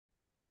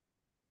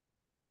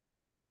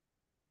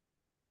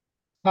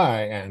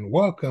Hi, and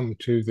welcome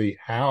to the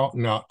How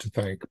Not to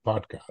Think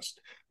podcast,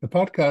 the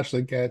podcast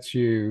that gets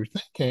you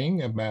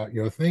thinking about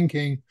your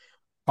thinking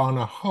on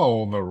a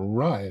whole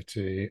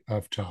variety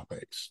of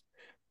topics.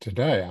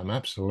 Today, I'm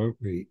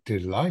absolutely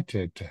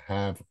delighted to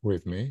have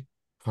with me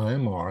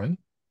Chaim Oren,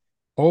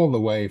 all the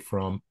way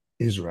from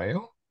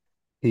Israel.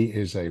 He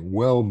is a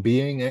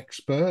well-being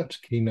expert,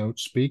 keynote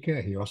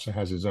speaker. He also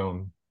has his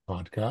own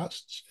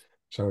podcasts,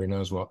 so he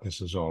knows what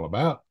this is all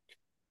about.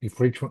 He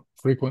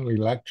frequently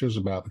lectures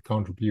about the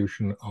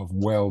contribution of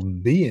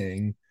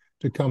well-being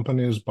to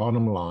companies'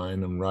 bottom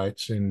line and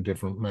writes in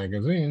different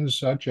magazines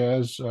such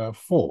as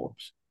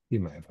Forbes.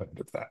 You may have heard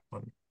of that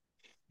one.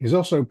 He's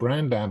also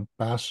brand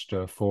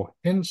ambassador for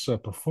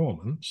Hensa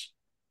Performance,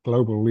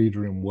 global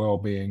leader in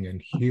well-being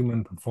and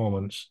human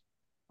performance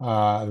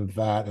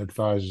that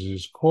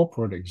advises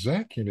corporate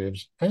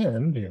executives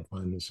and, you'll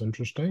find this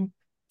interesting,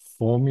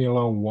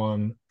 Formula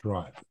One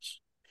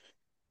drivers.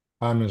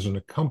 I'm as an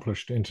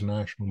accomplished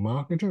international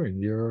marketer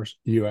in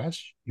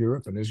US,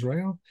 Europe, and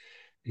Israel.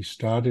 He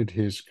started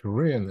his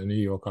career in the New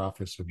York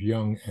office of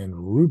Young and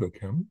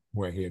Rubicam,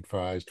 where he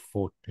advised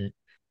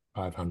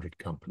 4,500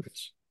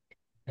 companies.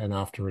 And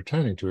after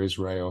returning to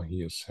Israel,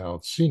 he has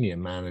held senior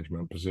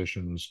management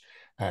positions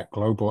at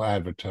global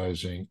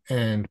advertising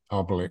and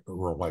public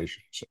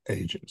relations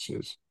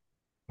agencies.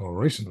 More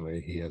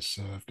recently, he has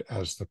served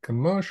as the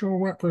commercial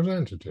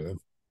representative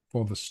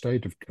for the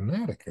state of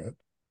Connecticut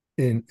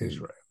in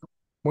Israel.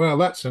 Well,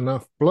 that's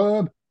enough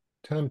blurb.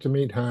 Time to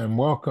meet Chaim.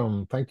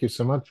 Welcome. Thank you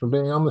so much for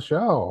being on the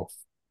show.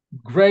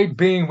 Great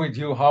being with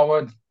you,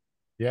 Howard.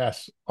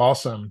 Yes,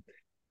 awesome.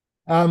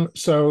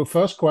 So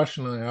first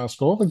question I ask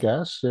all the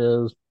guests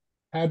is,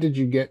 how did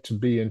you get to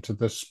be into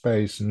the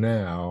space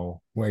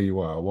now where you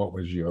are? What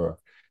was your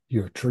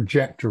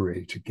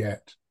trajectory to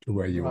get to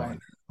where you are Right.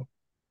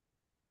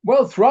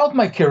 Well, throughout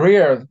my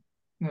career,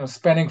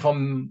 spanning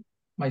from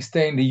my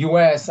stay in the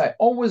US, I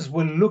always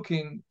was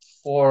looking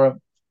for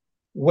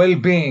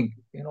well-being,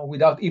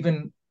 without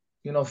even,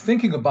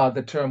 thinking about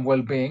the term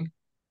well-being,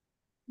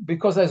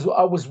 because as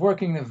I was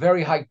working at a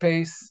very high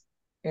pace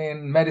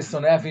in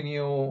Madison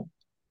Avenue,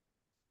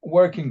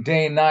 working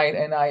day and night,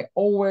 and I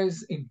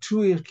always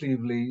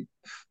intuitively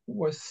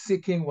was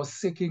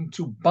seeking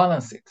to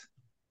balance it.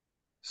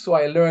 So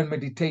I learned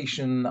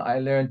meditation, I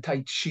learned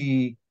Tai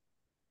Chi,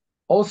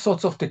 all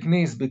sorts of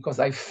techniques because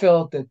I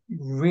felt that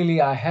really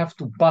I have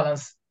to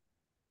balance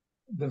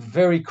the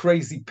very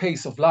crazy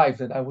pace of life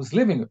that I was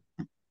living.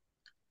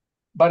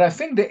 But I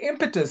think the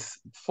impetus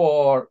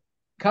for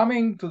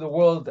coming to the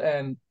world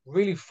and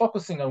really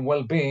focusing on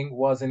well-being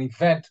was an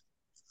event,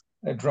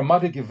 a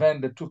dramatic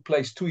event that took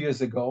place 2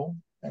 years ago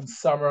in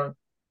summer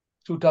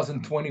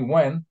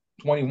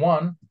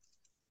 2021,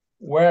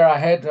 where I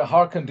had a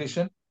heart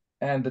condition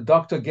and the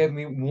doctor gave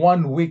me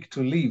 1 week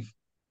to live now?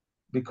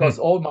 because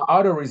all my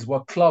arteries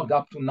were clogged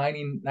up to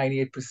 90,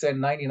 98%,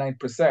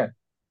 99%.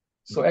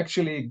 So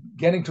actually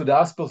getting to the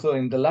hospital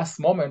in the last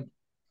moment,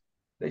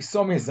 they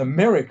saw me as a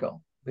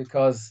miracle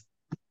because,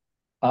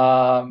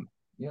 I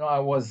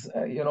was,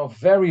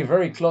 very,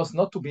 very close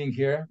not to being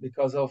here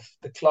because of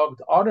the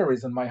clogged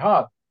arteries in my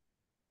heart.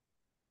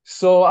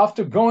 So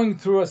after going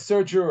through a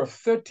surgery of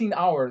 13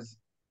 hours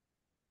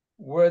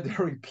where they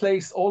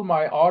replaced all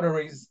my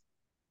arteries,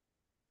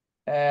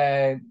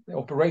 and the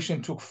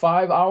operation took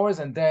 5 hours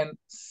and then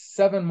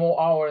 7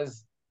 more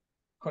hours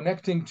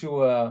connecting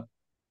to a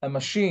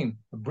machine,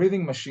 a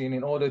breathing machine,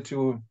 in order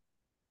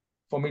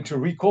for me to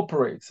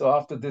recuperate. So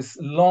after this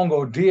long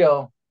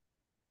ordeal,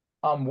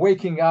 I'm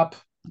waking up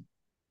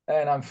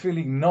and I'm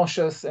feeling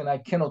nauseous and I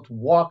cannot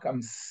walk.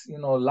 I'm,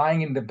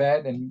 lying in the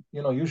bed, and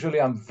usually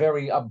I'm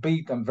very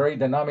upbeat. I'm very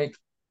dynamic.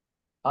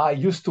 I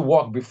used to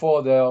walk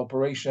before the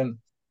operation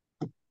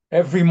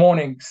every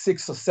morning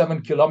 6 or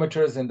 7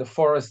 kilometers in the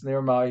forest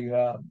near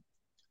my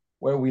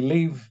where we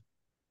live,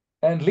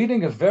 and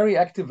leading a very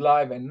active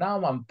life. And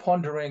now I'm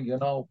pondering,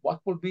 what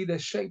will be the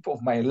shape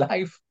of my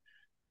life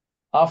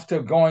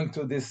after going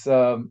to this,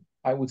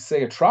 I would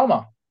say, a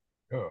trauma,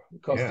 Oh,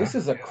 because yeah. this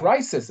is a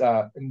crisis.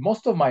 In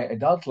most of my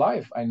adult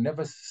life, I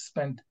never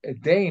spent a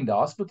day in the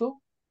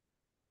hospital.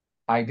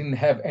 I didn't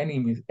have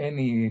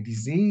any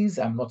disease.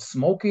 I'm not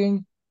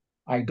smoking.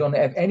 I don't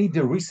have any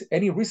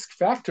risk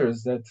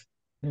factors that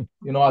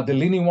Hmm. are the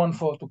leading one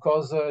for to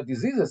cause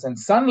diseases. And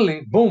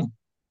suddenly, boom,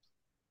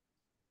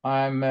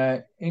 I'm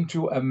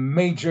into a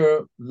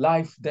major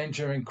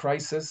life-endangering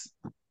crisis.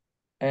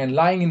 And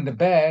lying in the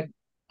bed,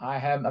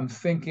 I'm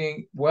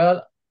thinking,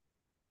 well,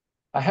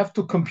 I have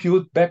to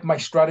compute back my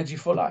strategy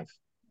for life.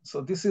 So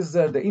this is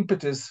the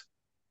impetus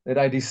that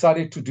I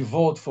decided to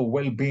devote for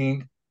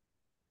well-being.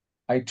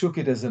 I took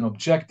it as an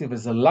objective,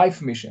 as a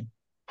life mission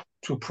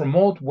to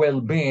promote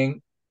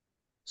well-being,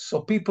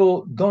 so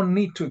people don't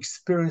need to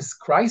experience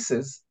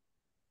crisis,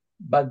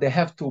 but they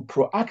have to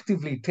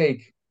proactively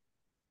take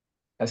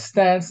a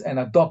stance and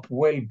adopt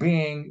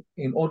well-being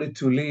in order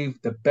to live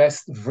the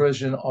best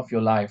version of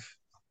your life.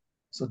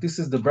 So this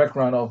is the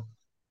background of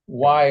Yeah.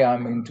 why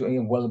I'm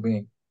into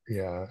well-being.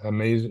 Yeah.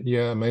 Amazing.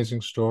 Yeah.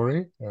 Amazing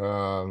story.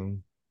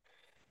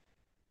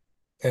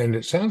 And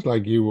it sounds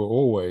like you were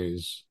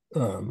always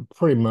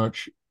pretty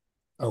much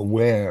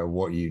aware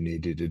what you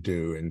needed to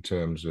do in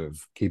terms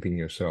of keeping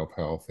yourself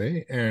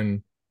healthy.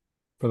 And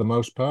for the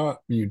most part,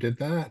 you did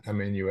that. I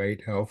mean, you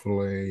ate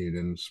healthily, you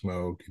didn't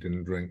smoke, you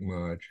didn't drink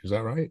much. Is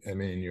that right? I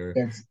mean,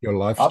 It's your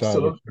lifestyle was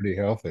absolute, pretty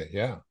healthy.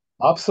 Yeah.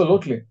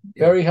 absolutely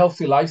Yeah. very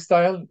healthy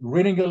lifestyle,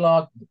 reading a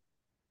lot,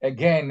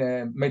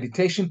 again,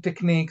 meditation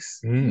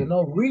techniques,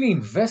 Mm. really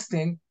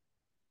investing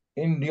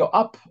in your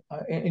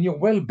in your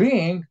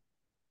well-being,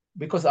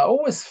 because I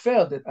always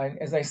felt that,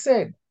 as I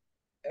said,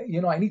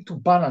 I need to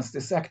balance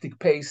this hectic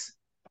pace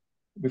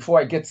before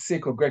I get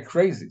sick or get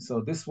crazy.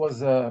 So this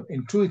was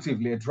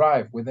intuitively a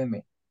drive within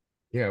me.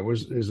 Yeah.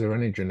 Is there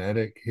any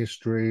genetic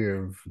history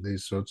of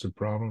these sorts of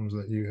problems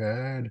that you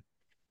had,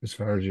 as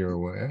far as you're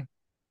aware?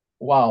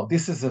 Wow,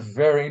 this is a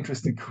very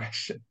interesting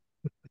question.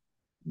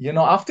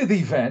 After the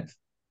event,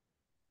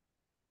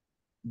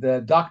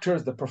 the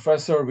doctors, the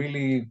professor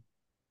really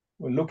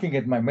were looking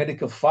at my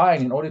medical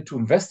file in order to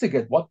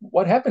investigate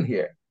what happened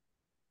here.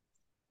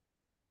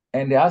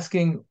 And they're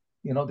asking,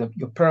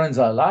 your parents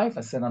are alive?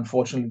 I said,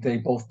 unfortunately, they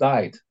both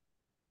died.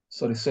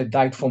 So they said,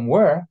 died from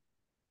where?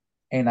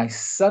 And I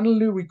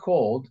suddenly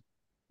recalled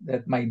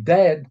that my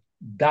dad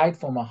died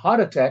from a heart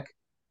attack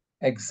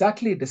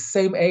exactly the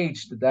same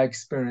age that I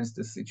experienced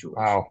this situation.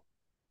 Wow.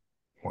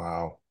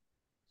 Wow.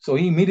 So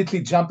he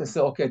immediately jumped and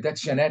said, okay,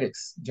 that's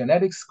genetics.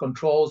 Genetics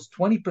controls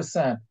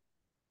 20%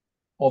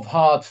 of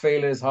heart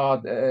failures,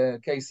 heart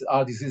cases,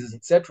 heart diseases,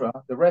 etc.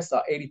 The rest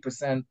are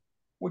 80%,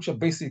 which are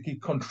basically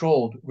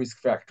controlled risk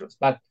factors.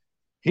 But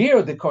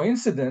here, the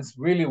coincidence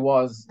really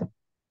was,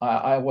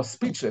 I was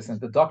speechless. And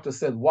the doctor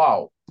said,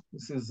 wow,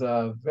 this is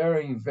a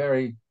very,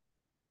 very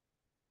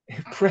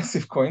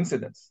impressive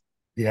coincidence.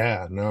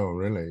 Yeah, no,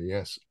 really,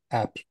 yes,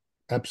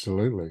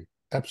 absolutely,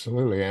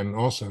 absolutely, and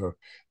also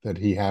that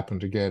he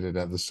happened to get it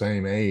at the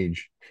same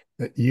age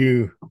that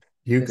you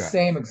The got it.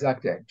 same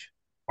exact age.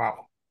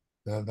 Wow,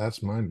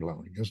 that's mind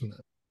blowing, isn't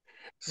it?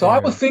 So I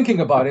was And thinking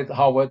about it,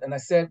 Howard, and I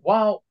said,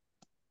 wow,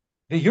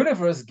 the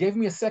universe gave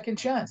me a second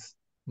chance.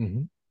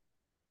 mhm,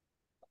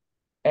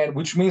 And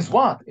which means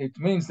what? It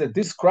means that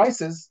this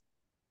crisis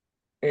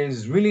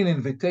is really an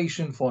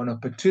invitation for an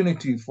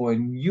opportunity for a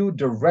new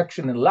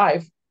direction in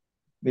life.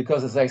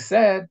 Because as I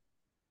said,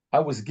 I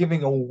was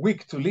giving a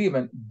week to live,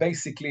 and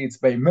basically it's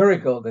by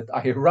miracle that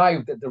I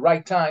arrived at the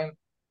right time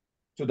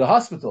to the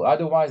hospital.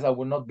 Otherwise, I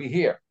would not be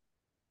here.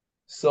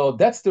 So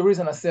that's the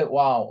reason I said,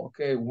 wow,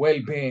 okay,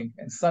 well-being.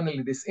 And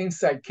suddenly this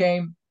insight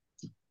came.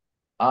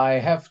 I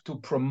have to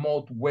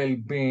promote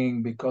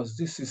well-being because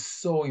this is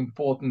so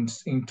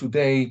important in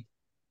today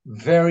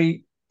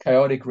very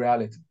chaotic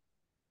reality.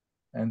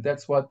 And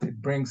that's what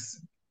it brings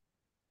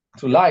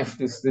to life,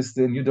 this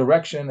the new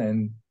direction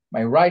and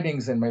my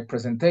writings and my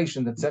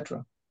presentation,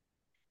 etc.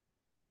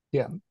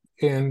 yeah,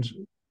 and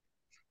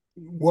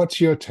what's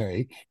your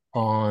take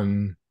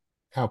on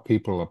how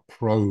people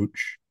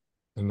approach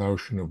the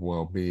notion of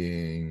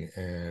well-being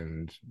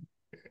and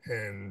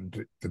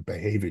the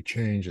behavior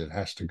change that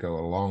has to go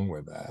along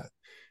with that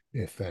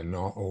if they're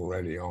not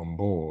already on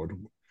board?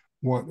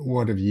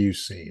 What have you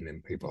seen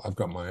in people? I've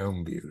got my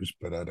own views,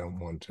 but I don't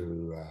want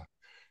to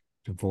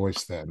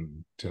voice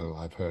them till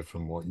I've heard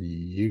from what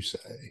you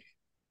say.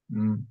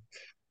 Mm.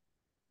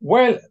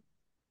 Well,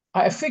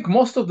 I think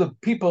most of the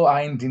people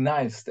are in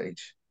denial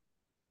stage.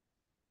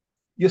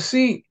 You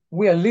see,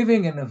 we are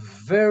living in a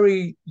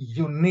very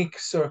unique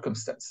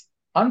circumstance,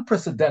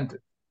 unprecedented.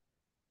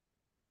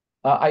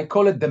 I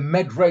call it the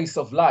med race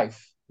of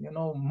life.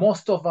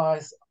 Most of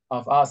us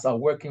are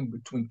working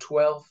between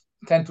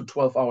 10 to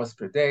 12 hours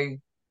per day.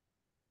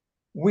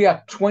 We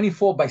are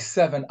 24 by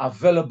 7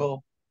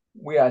 available.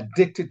 We are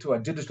addicted to our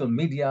digital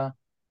media.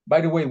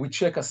 By the way, we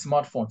check our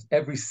smartphones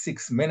every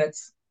 6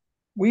 minutes.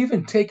 We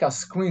even take our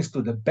screens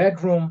to the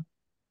bedroom,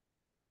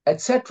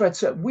 etc.,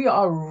 etc. We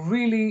are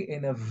really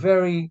in a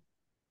very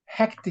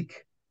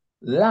hectic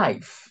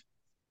life.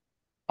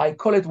 I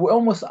call it, we're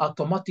almost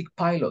automatic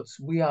pilots.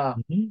 We are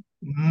Mhm.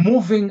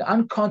 moving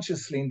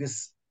unconsciously in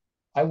this,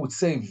 I would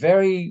say,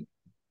 very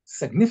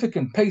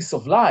significant pace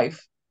of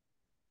life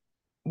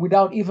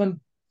without even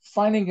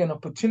finding an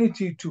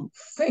opportunity to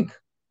think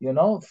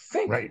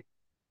Right.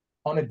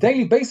 on a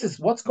daily basis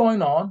what's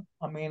going on.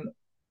 I mean,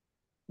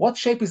 what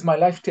shape is my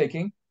life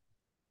taking?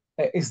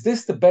 Is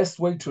this the best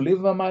way to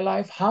live my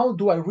life? How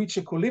do I reach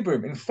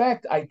equilibrium? In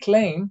fact, I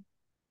claim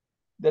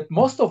that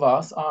most of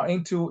us are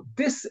into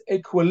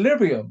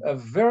disequilibrium, a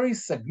very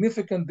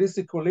significant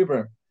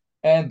disequilibrium.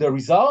 And the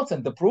results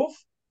and the proof,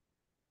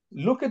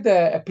 look at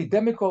the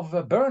epidemic of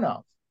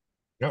burnout.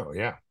 Oh,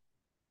 yeah.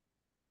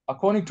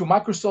 According to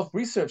Microsoft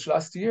research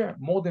last year,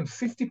 more than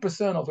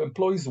 50% of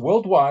employees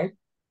worldwide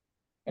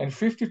and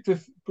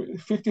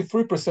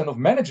 53% of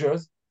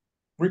managers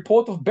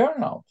report of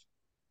burnout.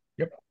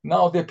 Yep.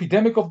 Now, the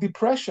epidemic of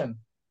depression,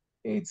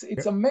 it's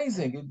Yep.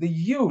 amazing. The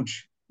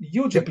huge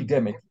Yep.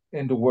 epidemic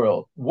in the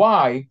world.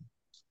 Why?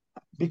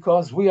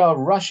 Because we are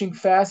rushing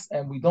fast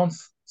and we don't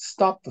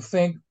stop to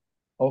think,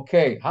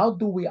 okay, how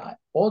do I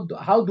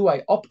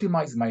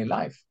optimize my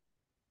life?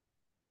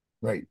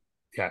 Right.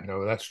 yeah,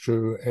 no, that's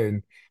true.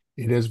 And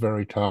it is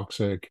very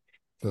toxic.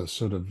 The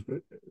sort of,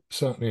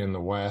 certainly in the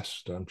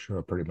West, I'm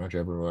sure pretty much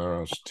everywhere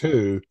else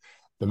too,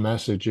 the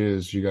message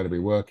is you got to be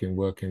working,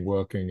 working,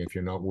 working. If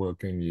you're not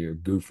working, you're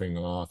goofing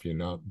off, you're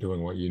not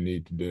doing what you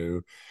need to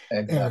do.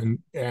 Exactly.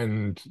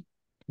 And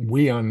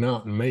we are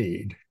not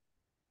made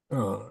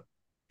uh,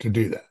 to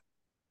do that.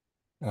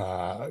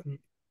 Uh,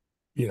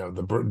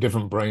 the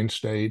different brain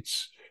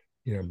states,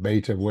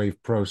 beta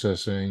wave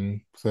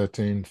processing,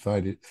 13,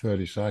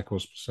 30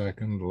 cycles per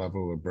second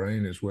level of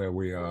brain is where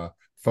we are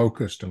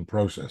focused and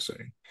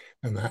processing.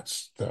 And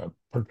that's the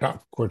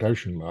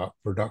quotation mark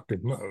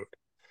productive mode.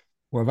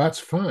 Well, that's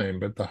fine,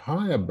 but the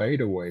higher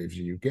beta waves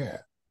you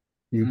get,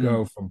 you Mm.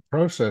 go from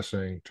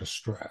processing to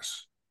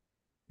stress,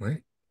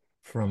 right?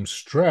 From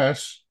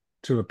stress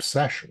to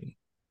obsession,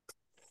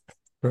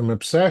 from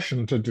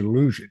obsession to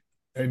delusion.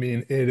 I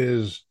mean, it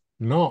is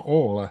not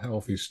all a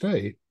healthy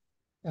state.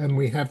 And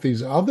we have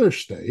these other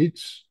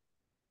states,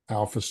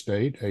 alpha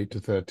state, 8 to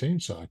 13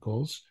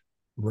 cycles,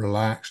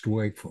 relaxed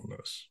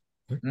wakefulness.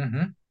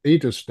 Mm-hmm.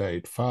 Theta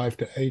state, 5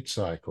 to 8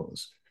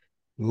 cycles,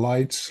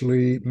 light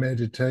sleep,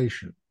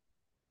 meditation,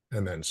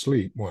 and then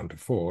sleep, 1 to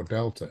 4,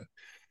 delta.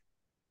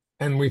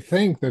 And we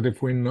think that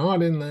if we're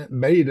not in that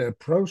beta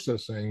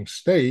processing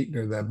state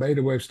or that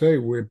beta wave state,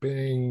 we're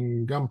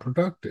being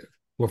unproductive.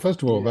 Well,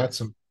 first of all,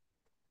 Yes.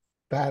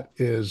 that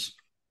is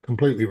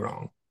completely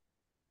wrong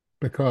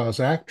because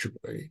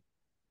actually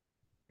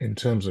in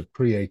terms of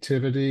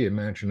creativity,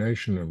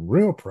 imagination, and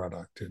real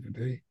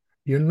productivity,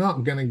 you're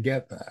not going to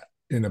get that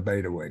in a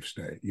beta wave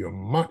state. You're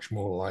much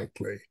more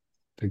likely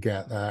to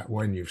get that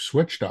when you've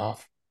switched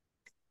off,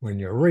 when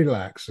you're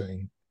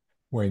relaxing,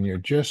 when you're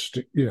just,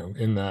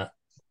 in that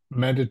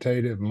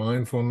meditative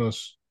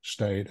mindfulness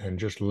state and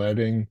just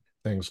letting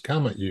things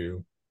come at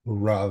you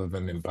rather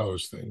than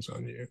impose things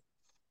on you.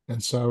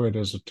 And so it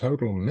is a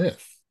total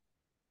myth,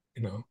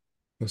 you know,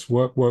 this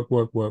work, work,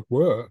 work, work,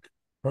 work,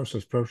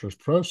 process, process,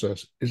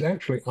 process is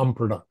actually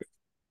unproductive.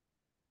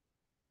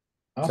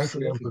 It's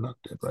actually Absolutely.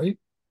 unproductive, right?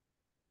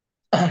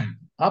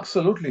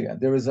 Absolutely.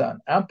 And there is an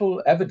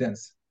ample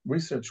evidence,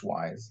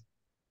 research-wise,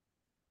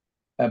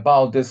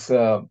 about this,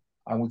 I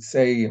would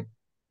say,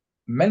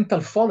 mental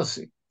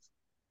fallacy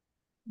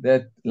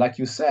that, like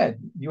you said,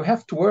 you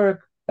have to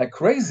work like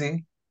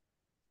crazy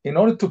in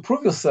order to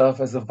prove yourself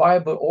as a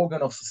viable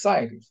organ of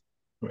society.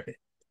 Right.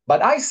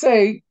 But I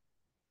say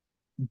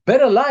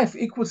better life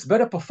equals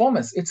better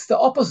performance. It's the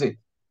opposite.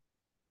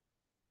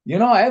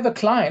 I have a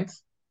client,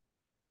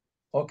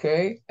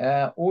 okay,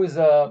 who is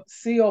a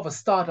CEO of a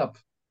startup,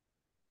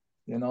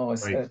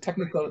 Right. a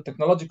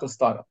technological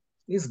startup.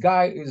 This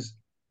guy is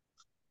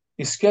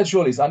his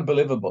schedule is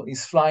unbelievable.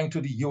 He's flying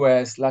to the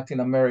US, Latin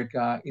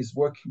America. He's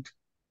working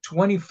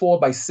 24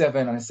 by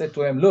 7. And I said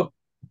to him, look,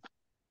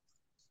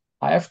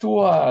 I have to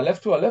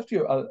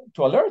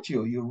to alert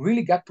you. You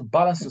really got to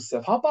balance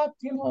yourself. How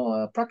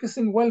about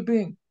practicing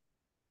well-being?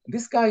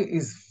 This guy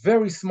is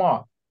very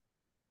smart.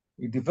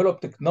 He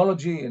developed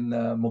technology and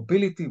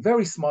mobility.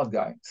 Very smart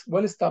guy,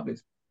 well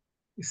established.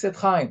 He said,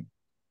 Chaim,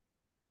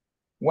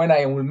 when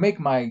I will make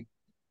my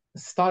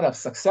startup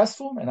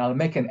successful and I'll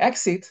make an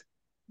exit,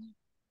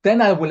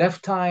 then I will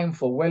have time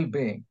for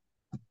well-being.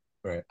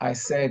 Right. I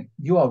said,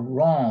 you are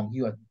wrong.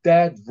 You are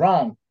dead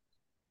wrong.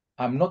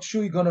 I'm not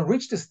sure you're going to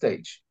reach the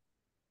stage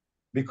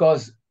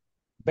because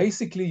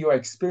basically you're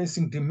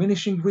experiencing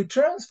diminishing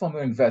returns from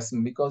your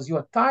investment because you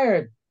are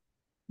tired,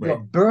 you're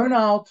Right.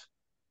 burnout,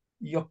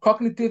 your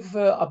cognitive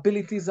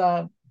abilities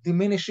are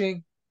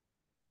diminishing.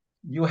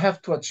 You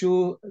have to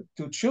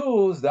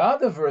choose the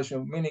other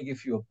version, meaning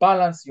if you're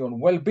balanced, you're on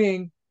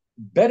well-being,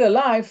 better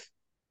life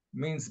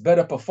means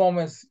better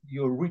performance,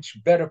 you'll reach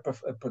better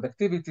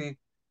productivity,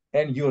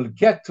 and you'll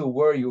get to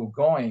where you're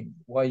going,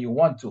 where you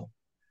want to.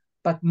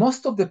 But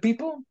most of the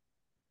people,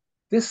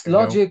 this I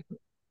don't, logic,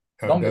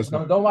 it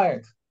doesn't. don't buy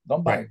it.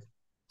 Don't buy Right. it.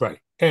 Right.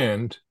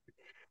 And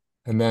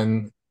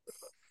then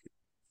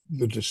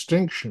the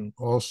distinction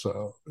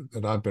also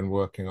that I've been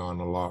working on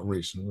a lot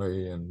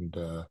recently, and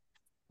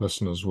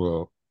listeners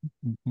will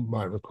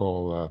might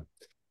recall a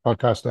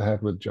podcast I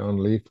had with John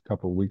Leaf a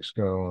couple of weeks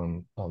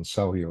ago on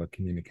cellular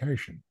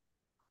communication.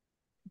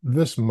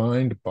 This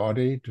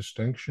mind-body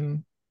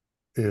distinction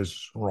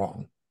is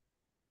wrong.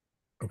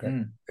 Okay.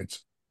 Mm,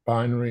 It's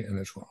binary and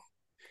it's wrong.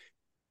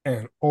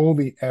 And all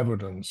the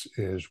evidence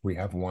is we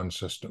have one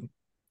system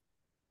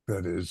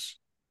that is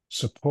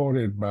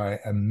supported by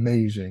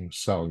amazing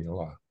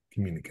cellular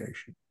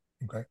communication.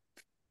 Okay.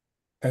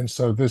 And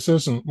so this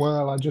isn't,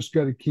 well, I just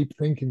got to keep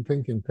thinking,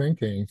 thinking,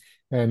 thinking.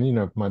 And,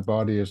 if my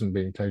body isn't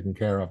being taken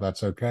care of,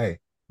 that's okay.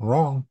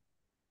 Wrong,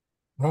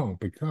 wrong,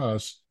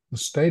 because the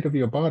state of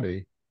your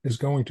body is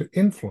going to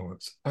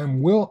influence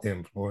and will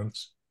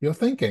influence your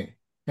thinking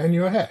and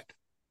your head.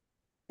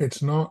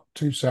 It's not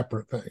two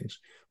separate things,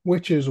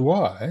 which is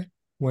why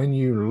when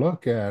you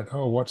look at,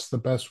 oh, what's the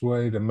best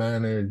way to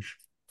manage,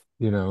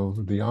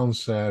 the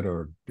onset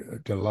or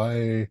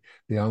delay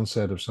the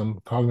onset of some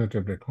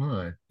cognitive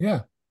decline?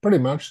 Yeah, pretty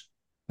much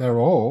they're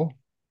all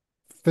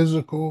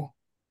physical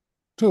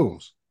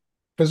tools,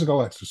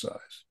 physical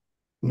exercise.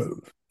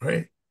 move,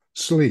 right?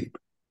 Sleep,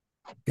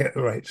 get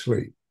the right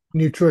sleep.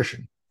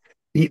 Nutrition,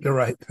 eat the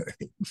right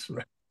things,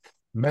 right?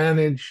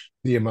 Manage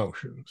the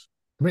emotions.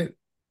 I mean,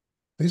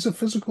 these are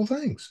physical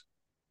things.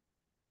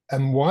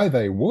 And why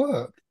they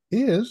work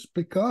is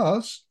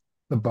because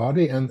the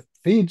body and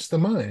feeds the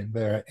mind.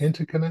 They're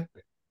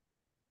interconnected.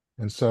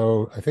 And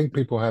so I think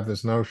people have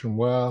this notion,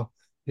 well,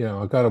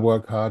 I've got to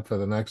work hard for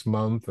the next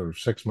month or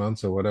 6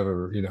 months or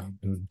whatever,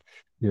 and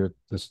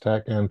this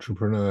tech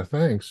entrepreneur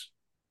thinks,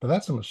 but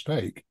that's a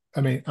mistake.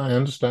 I mean, I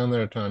understand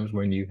there are times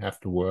when you have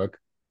to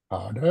work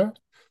harder,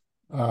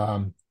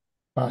 um,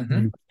 but Mm-hmm.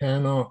 you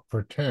cannot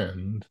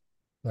pretend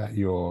that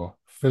your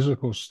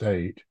physical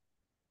state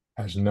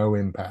has no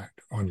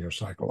impact on your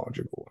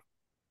psychological one.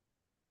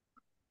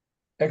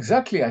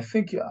 Exactly. I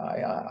think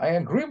I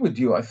agree with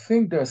you. I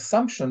think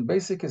the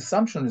basic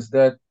assumption is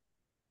that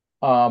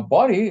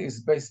body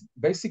is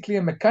basically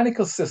a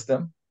mechanical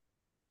system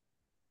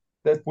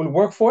that will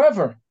work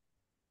forever.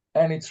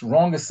 And it's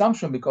wrong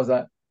assumption because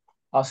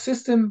our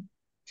system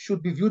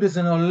should be viewed as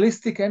an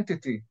holistic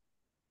entity,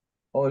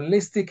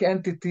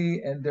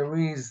 and there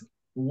is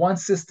one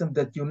system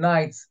that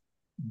unites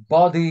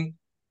body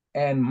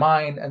and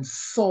mind and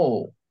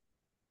soul.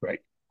 Right.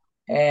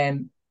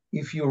 And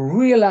if you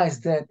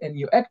realize that and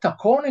you act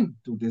according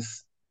to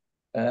this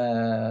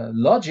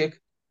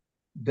logic,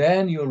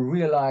 then you'll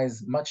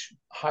realize much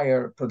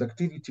higher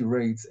productivity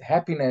rates,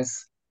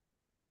 happiness.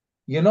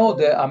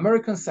 The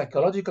American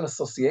Psychological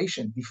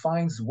Association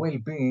defines well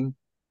being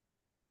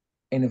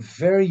in a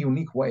very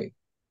unique way.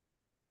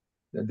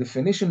 The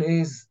definition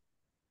is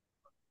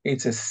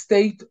it's a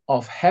state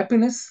of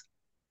happiness,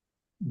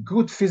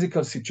 good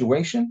physical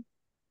situation,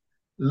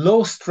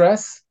 low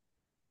stress,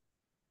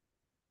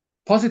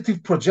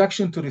 positive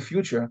projection to the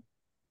future,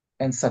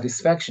 and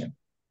satisfaction.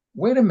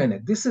 Wait a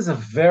minute, this is a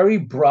very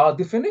broad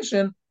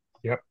definition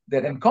Yep.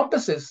 that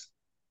encompasses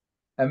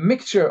a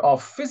mixture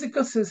of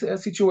physical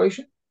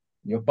situation,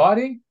 your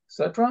body,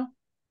 etc.,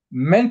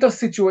 mental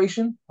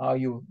situation, how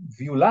you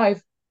view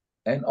life,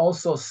 and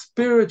also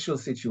spiritual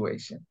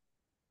situation.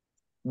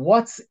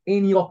 What's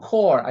in your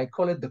core? I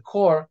call it the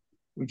core,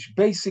 which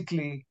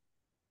basically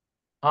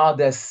are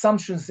the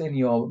assumptions in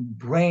your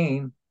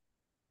brain.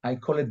 I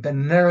call it the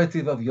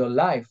narrative of your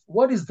life.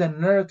 What is the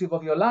narrative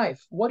of your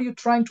life? What are you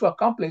trying to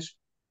accomplish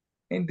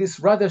in this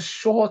rather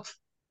short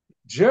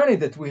journey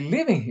that we're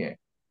living here?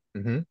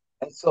 Hmm.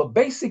 And so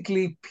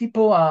basically,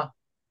 people are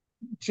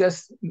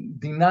just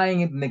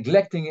denying it,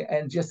 neglecting it,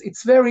 and just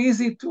it's very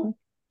easy to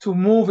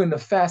move in the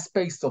fast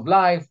pace of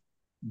life,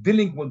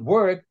 dealing with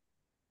work,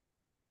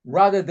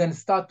 rather than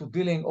start to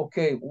dealing,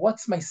 okay,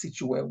 what's my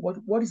situation?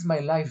 What is my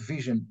life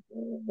vision?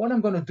 What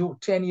I'm gonna do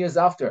 10 years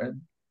after?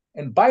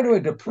 And by the way,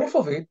 the proof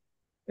of it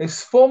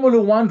is Formula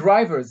One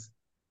drivers.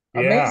 Yeah.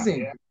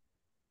 Amazing. Yeah.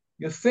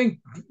 You think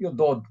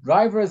the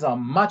drivers are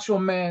macho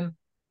men,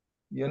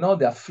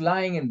 they're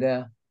flying in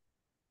the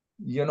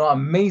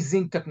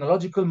amazing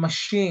technological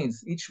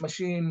machines.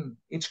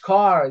 Each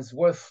car is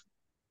worth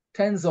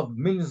tens of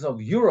millions of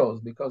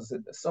euros because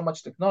there's so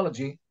much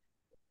technology,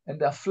 and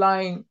they're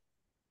flying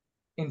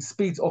in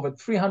speeds over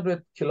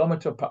 300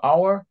 kilometers per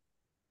hour.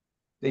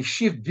 They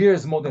shift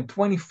gears more than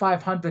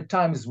 2,500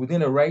 times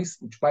within a race,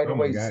 which, by the Oh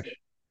my way, is gosh.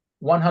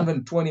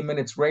 120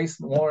 minutes race,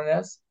 more or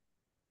less.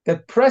 They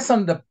press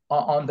on the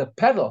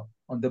pedal,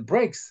 on the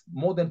brakes,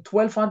 more than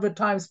 1,200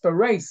 times per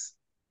race.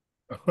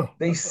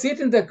 They sit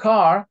in the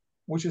car,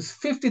 which is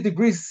 50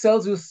 degrees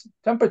Celsius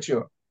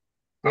temperature.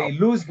 They Wow.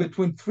 lose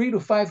between 3 to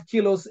 5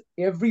 kilos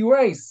every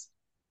race.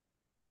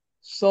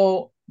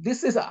 So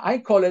this is, I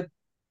call it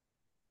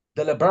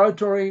the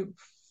laboratory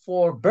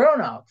for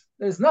burnout.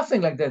 There's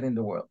nothing like that in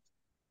the world.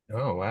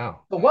 Oh,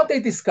 wow. So what they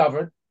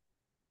discovered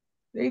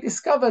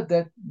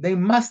that they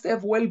must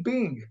have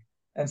well-being.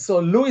 And so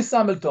Lewis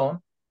Hamilton,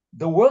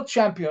 the world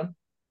champion,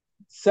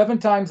 7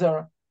 times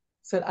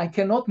said, I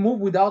cannot move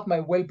without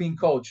my well-being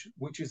coach,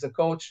 which is a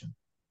coach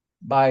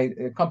by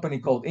a company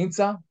called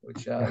INSA,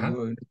 which Uh-huh. you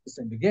were introduced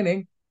in the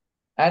beginning.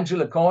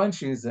 Angela Cohen,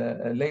 she's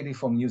a lady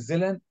from New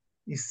Zealand.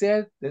 He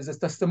said, there's a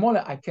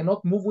testimonial, I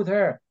cannot move with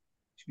her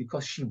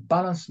because she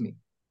balanced me.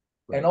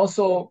 And Right.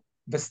 also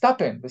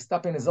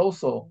Verstappen is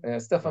also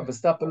Stefan Right.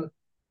 Verstappen.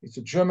 It's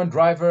a German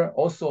driver,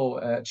 also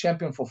a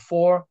champion for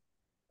 4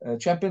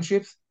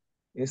 championships.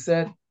 He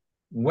said,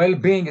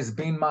 well-being has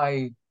been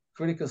my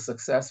critical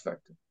success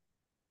factor.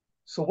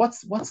 So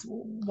what's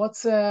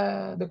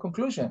the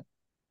conclusion?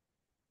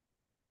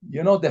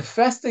 The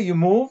faster you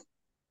move,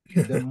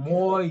 the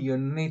more you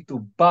need to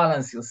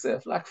balance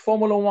yourself, like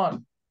Formula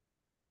One.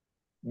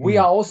 We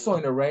Mm. are also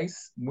in a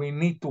race. We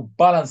need to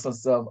balance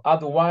ourselves.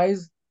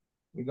 Otherwise,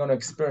 we're going to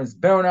experience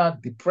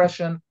burnout,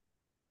 depression,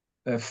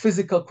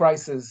 physical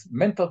crisis,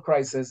 mental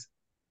crisis.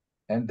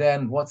 And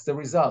then what's the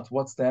result?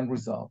 What's the end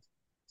result?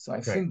 So I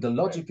Right. think the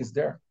logic is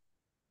there.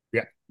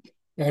 Yeah.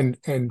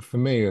 And for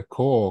me, a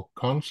core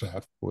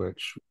concept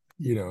which,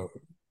 you know,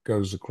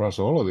 goes across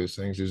all of these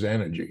things is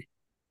energy,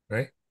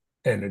 right?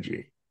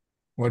 Energy.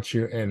 What's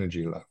your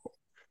energy level?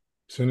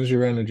 As soon as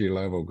your energy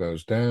level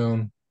goes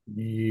down,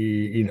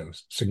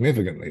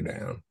 significantly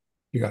down,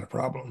 you got a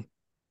problem.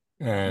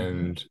 Mm-hmm.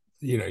 And,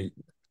 you know,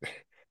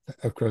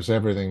 of course,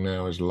 everything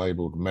now is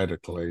labeled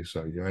medically.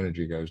 So your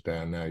energy goes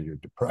down. Now you're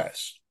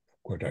depressed,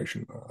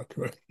 quotation mark.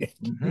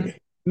 Mm-hmm.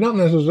 Not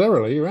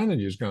necessarily. Your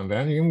energy's gone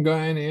down. You haven't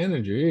got any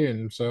energy.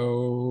 And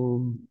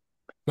so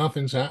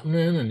nothing's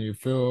happening and you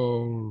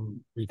feel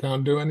you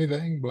can't do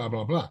anything, blah,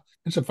 blah, blah.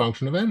 It's a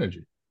function of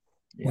energy,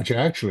 which Yes.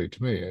 actually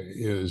to me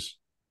is,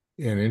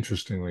 and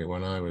interestingly,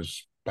 when I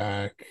was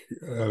back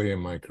early in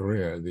my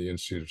career at the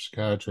Institute of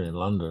Psychiatry in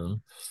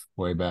London,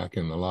 way back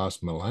in the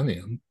last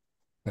millennium,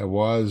 there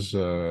was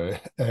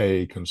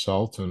a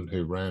consultant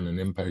who ran an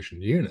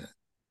inpatient unit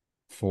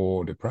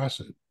for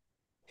depressive.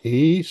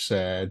 He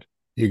said,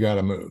 you got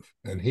to move.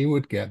 And he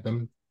would get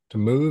them to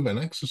move and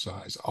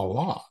exercise a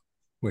lot,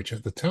 which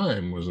at the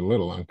time was a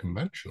little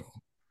unconventional.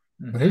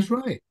 But Mm-hmm. he's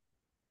right.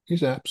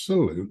 He's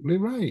absolutely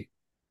right.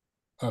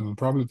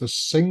 Probably the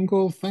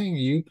single thing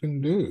you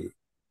can do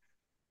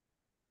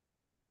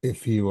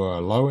if you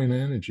are low in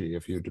energy,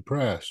 if you're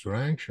depressed or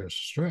anxious,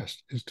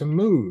 stressed, is to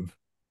move,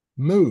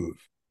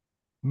 move,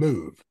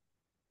 move.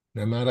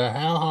 No matter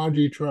how hard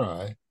you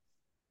try,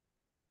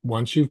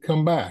 once you've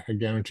come back, I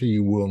guarantee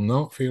you will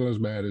not feel as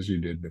bad as you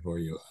did before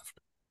you left.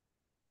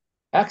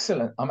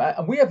 Excellent.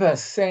 We have a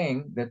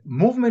saying that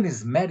movement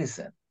is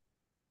medicine.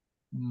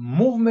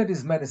 Movement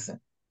is medicine.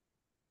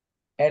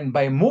 And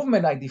by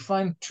movement, I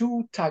define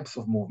two types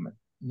of movement.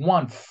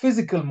 One,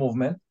 physical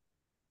movement,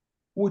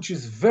 which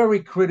is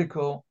very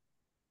critical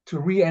to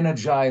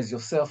re-energize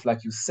yourself,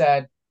 like you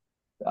said.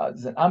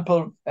 There's an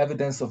ample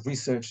evidence of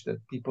research that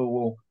people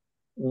will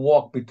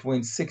walk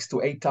between 6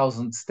 to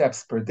 8,000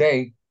 steps per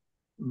day,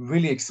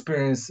 really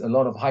experience a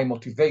lot of high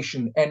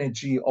motivation,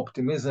 energy,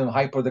 optimism,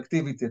 high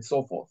productivity, and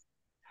so forth.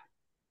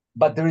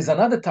 But there is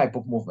another type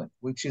of movement,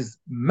 which is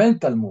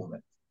mental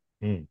movement.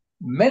 Mm.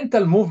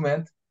 Mental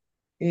movement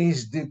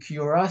is the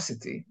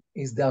curiosity,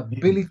 is the Mm.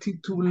 ability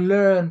to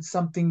learn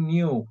something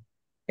new,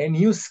 a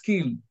new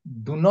skill.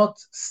 Do not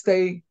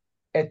stay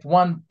at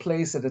one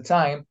place at a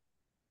time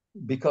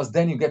because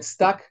then you get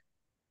stuck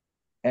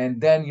and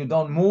then you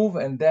don't move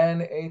and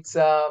then it's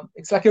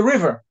like a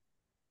river.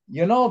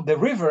 You know, the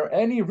river,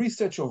 any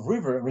research of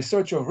river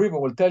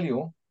will tell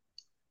you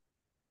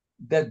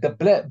that the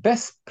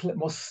best,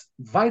 most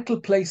vital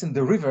place in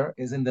the river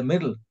is in the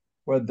middle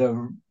where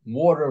the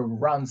water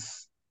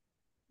runs,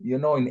 you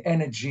know, in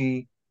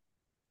energy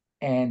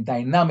and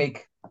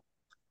dynamic,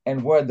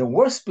 and where the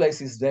worst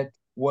place is that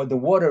where the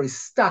water is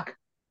stuck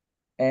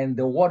and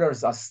the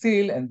waters are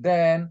still, and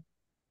then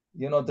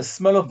you know the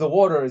smell of the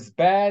water is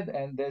bad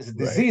and there's Right,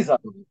 disease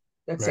out of it.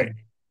 That's a right.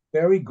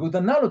 very good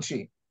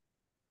analogy.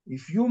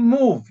 If you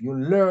move, you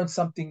learn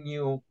something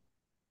new,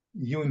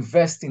 you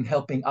invest in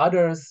helping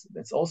others,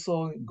 that's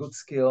also a good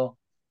skill.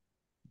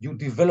 You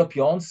develop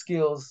your own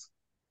skills,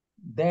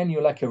 then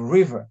you're like a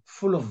river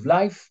full of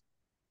life.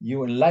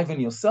 You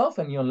enliven yourself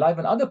and you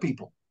enliven other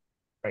people.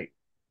 Right.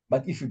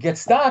 But if you get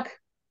stuck,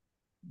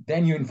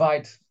 then you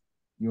invite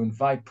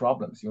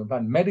problems. You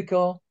invite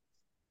medical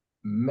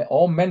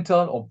or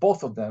mental or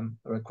both of them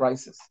are a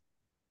crisis.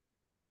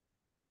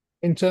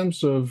 In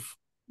terms of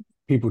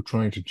people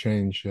trying to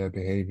change their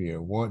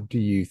behavior, what do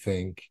you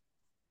think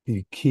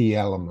the key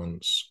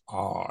elements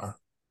are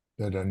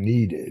that are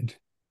needed?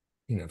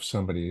 You know, if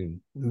somebody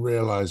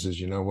realizes,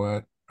 you know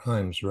what,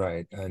 Chaim's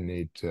right, I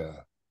need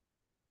to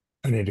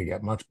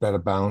get much better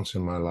balance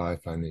in my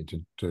life. I need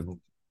to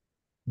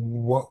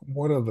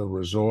what are the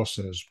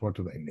resources? What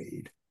do they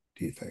need,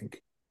 do you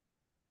think?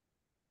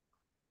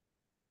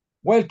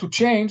 Well, to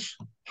change,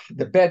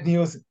 the bad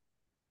news,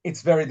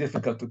 it's very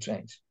difficult to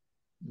change.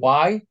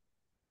 Why?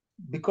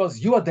 Because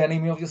you are the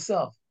enemy of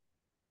yourself.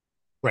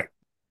 Right.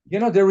 You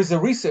know, there is a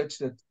research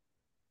that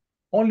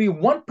only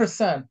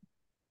 1%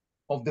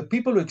 of the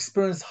people who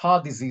experience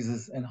heart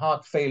diseases and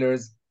heart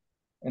failures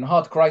and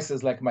heart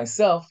crises like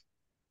myself,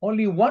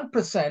 only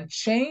 1%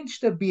 change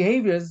their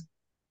behaviors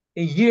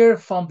a year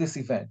from this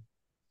event.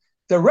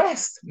 The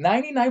rest,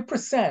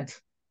 99%,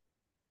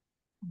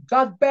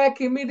 got back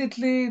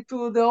immediately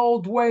to the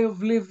old way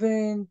of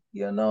living,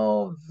 you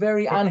know,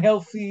 very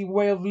unhealthy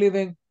way of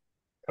living.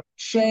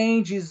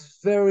 Change is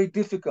very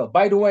difficult.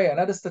 By the way,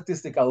 another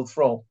statistic I'll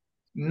throw: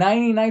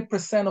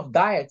 99% of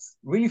diets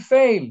really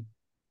fail.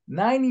 Oh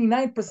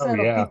 99%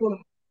 of yeah. people,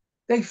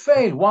 they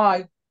fail.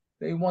 Why?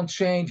 They want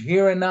change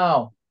here and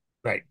now.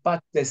 Right.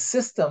 But the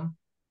system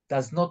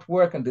does not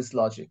work on this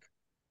logic.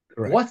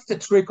 Correct. What's the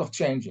trick of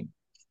changing?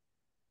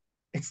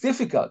 It's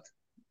difficult,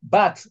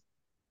 but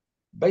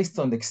based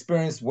on the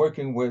experience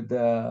working with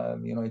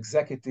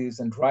executives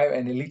and drive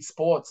and elite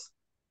sports,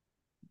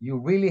 you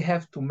really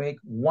have to make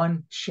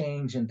one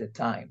change at a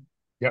time.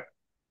 Yep.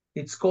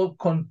 It's called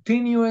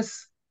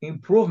continuous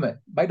improvement.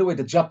 By the way,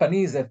 the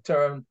Japanese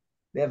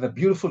they have a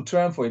beautiful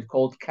term for it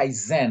called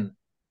kaizen,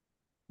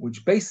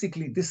 which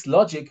basically this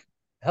logic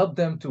helped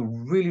them to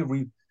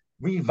really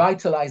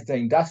revitalize the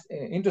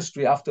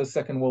industry after the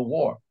Second World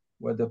War,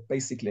 where the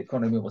basically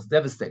economy was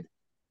devastated.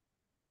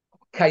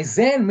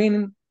 Kaizen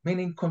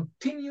meaning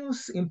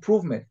continuous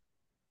improvement.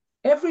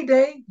 Every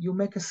day you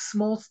make a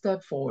small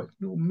step forward.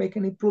 You make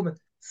an improvement,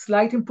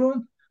 slight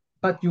improvement,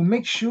 but you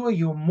make sure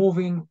you're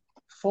moving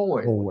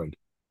forward. Forward.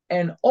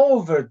 And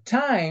over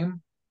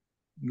time,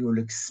 you'll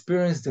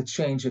experience the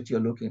change that you're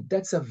looking.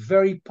 That's a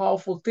very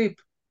powerful tip.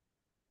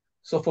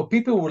 So for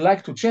people who would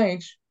like to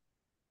change,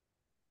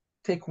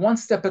 take one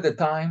step at a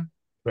time.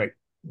 Right.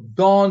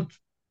 Don't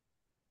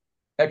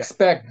Yeah.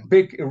 expect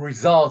big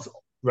results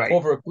Right.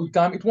 over a quick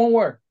time. It won't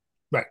work.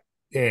 Right.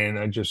 And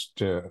I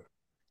just a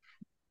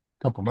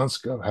couple of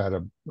months ago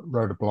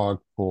wrote a blog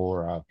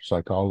for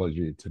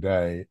Psychology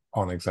Today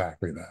on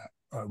exactly that.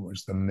 It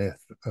was the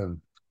myth of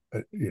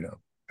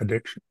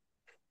addiction,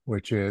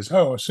 which is,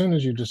 oh, as soon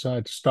as you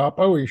decide to stop,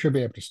 oh, you should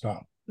be able to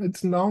stop.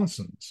 It's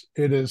nonsense.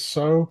 It is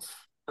so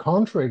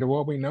contrary to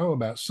what we know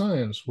about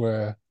science,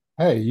 where,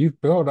 hey, you've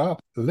built up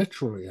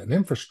literally an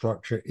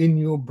infrastructure in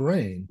your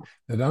brain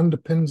that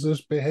underpins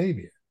this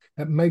behavior,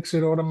 that makes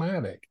it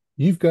automatic.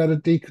 You've got to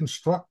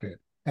deconstruct it.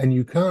 And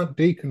you can't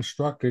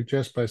deconstruct it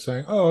just by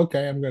saying, oh,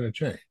 okay, I'm going to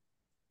change.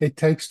 It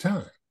takes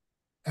time.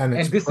 And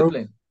And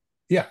discipline.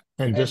 yeah,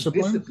 and And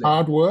discipline, discipline.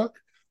 hard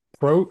work,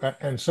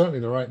 and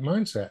certainly the right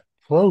mindset,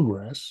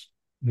 progress,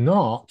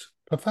 not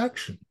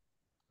perfection,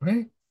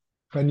 right?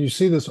 And you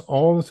see this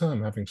all the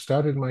time. Having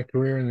started my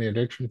career in the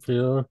addiction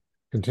field,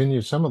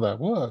 continued some of that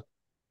work,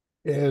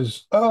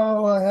 is,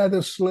 oh, I had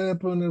a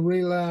slip and a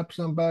relapse,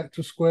 I'm back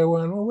to square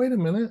one. Well, wait a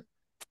minute.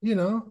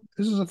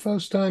 This is the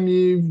first time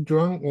you've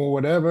drunk or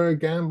whatever,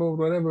 gambled,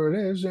 whatever it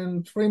is,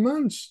 in 3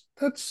 months.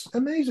 That's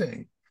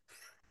amazing,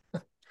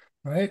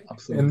 right? And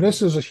Absolutely.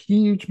 this is a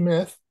huge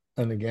myth.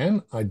 And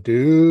again, I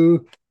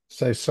do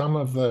say some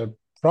of the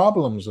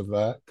problems of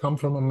that come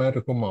from a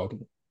medical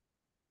model.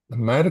 The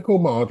medical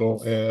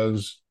model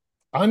is,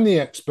 I'm the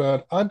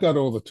expert, I've got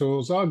all the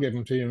tools, I'll give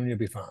them to you and you'll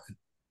be fine.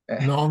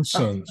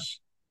 Nonsense.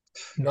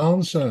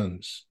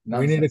 Nonsense.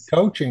 We need a Nonsense.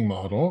 coaching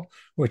model,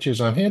 which is,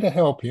 I'm here to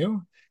help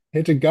you,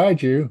 here to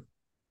guide you,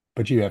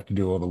 but you have to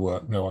do all the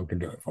work. No one can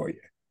do it for you,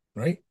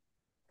 right?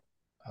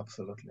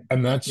 Absolutely. And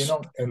You that's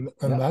know, and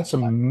yeah, that's a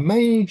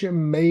major,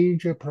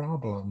 major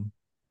problem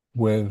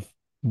with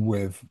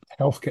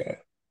healthcare.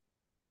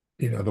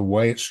 The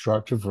way it's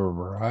structured for a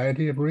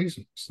variety of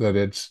reasons. That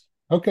it's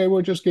okay,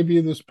 we'll just give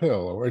you this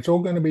pill, or it's all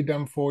going to be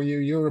done for you.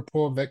 You're a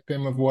poor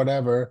victim of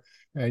whatever,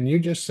 and you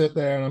just sit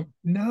there and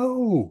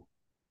no.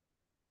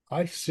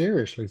 I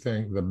seriously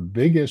think the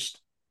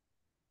biggest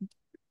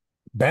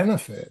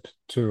benefit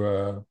to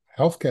a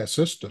healthcare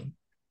system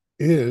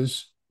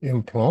is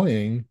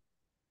employing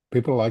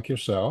people like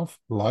yourself,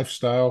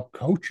 lifestyle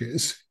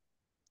coaches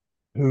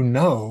who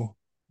know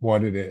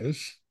what it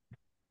is,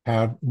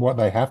 what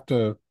they have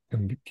to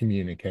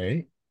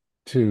communicate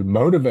to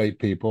motivate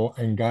people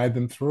and guide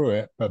them through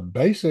it, but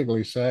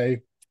basically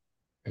say,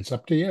 it's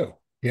up to you,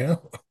 you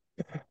know?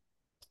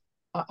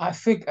 I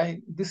think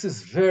this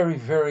is very,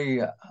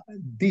 very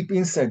deep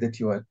insight that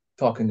you are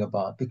talking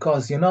about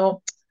because,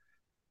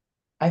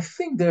 I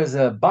think there's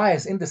a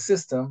bias in the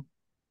system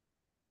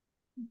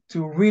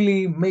to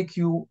really make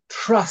you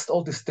trust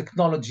all this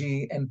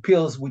technology and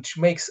pills, which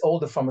makes all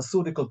the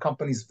pharmaceutical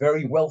companies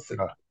very wealthy.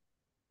 Uh,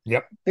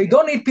 yep. They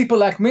don't need people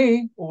like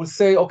me who will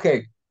say,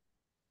 okay,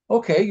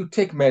 you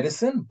take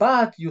medicine,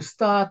 but you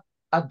start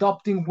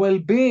adopting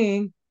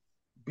well-being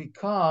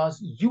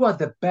because you are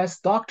the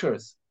best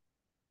doctors.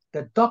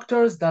 The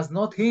doctors does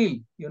not heal.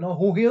 You know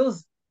who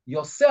heals?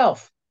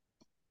 Yourself.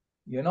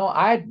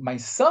 I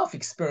myself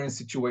experienced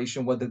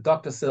situation where the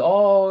doctor said,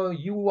 "Oh,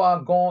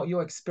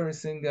 you're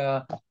experiencing,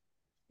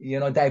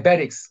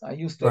 diabetics." I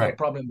used to have a Right.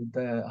 problem with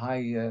the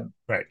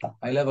Right.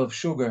 high level of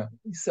sugar.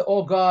 He said,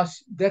 "Oh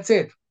gosh, that's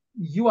it.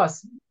 You are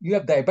you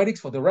have diabetics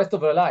for the rest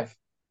of your life."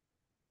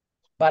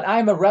 But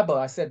I'm a rebel.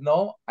 I said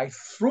no. I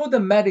threw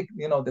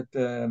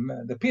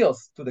the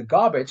pills to the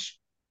garbage,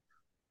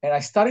 and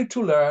I started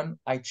to learn.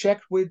 I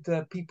checked with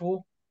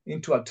people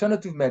into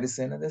alternative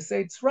medicine, and they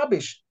say it's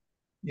rubbish.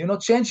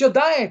 Change your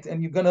diet,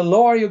 and you're gonna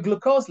lower your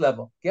glucose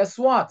level. Guess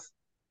what?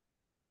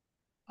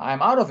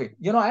 I'm out of it.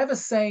 I have a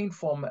saying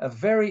from a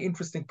very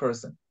interesting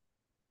person.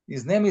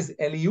 His name is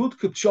Eliud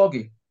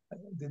Kipchoge.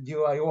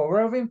 Are you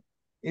aware of him?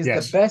 He's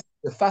Yes.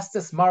 the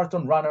fastest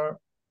marathon runner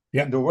in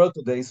Yep. the world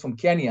today. He's from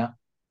Kenya.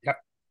 Yep.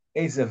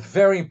 He's a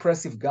very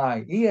impressive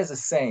guy. He has a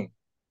saying,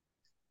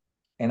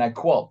 and I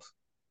quote: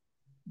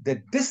 "The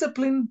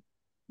disciplined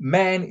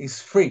man is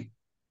free,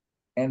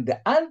 and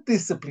the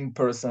undisciplined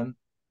person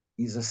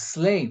is a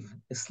slave."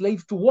 A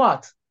slave to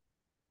what?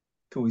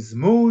 To his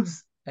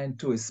moods and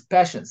to his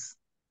passions.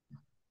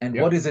 And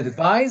Yep. what is it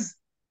advised?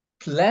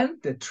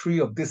 Plant the tree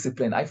of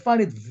discipline. I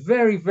find it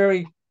very,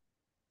 very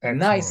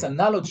nice Excellent.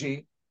 analogy.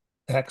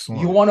 You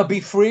Excellent. want to be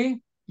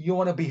free? You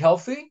want to be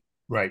healthy?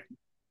 Right.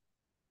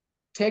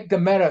 Take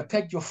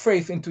your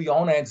faith into your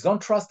own hands.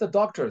 Don't trust the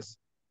doctors.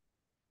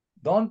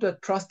 Don't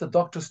trust the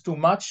doctors too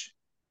much.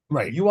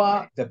 Right. You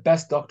are the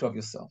best doctor of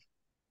yourself.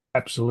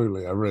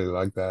 Absolutely. I really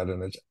like that.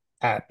 And it's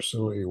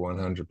absolutely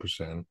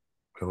 100%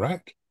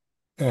 correct.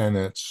 And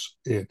it's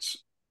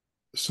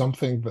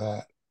something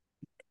that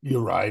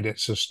you're right,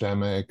 it's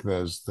systemic.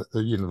 There's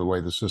the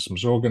way the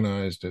system's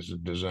organized is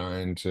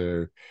designed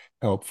to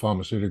help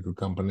pharmaceutical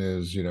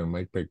companies,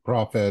 make big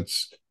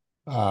profits.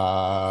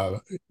 Uh,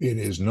 it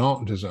is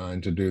not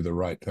designed to do the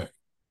right thing,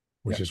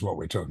 which Yeah. is what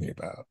we're talking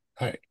about.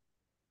 Hey,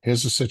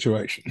 here's the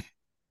situation.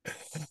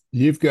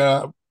 You've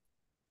got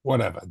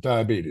whatever,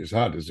 diabetes,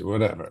 heart disease,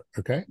 whatever.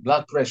 Okay.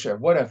 Blood pressure,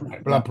 whatever. Right.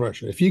 Yeah. Blood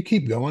pressure. If you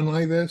keep going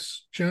like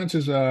this,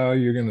 chances are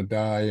you're going to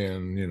die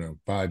in,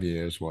 5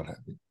 years, what have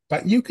you.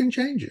 But you can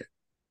change it.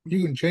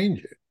 You can change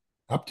it.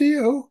 Up to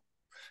you.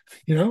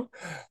 You know,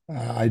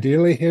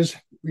 ideally,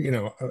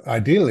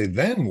 ideally,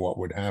 then what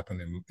would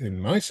happen in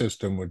my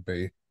system would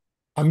be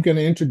I'm going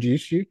to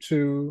introduce you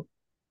to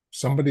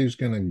somebody who's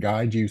going to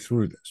guide you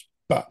through this,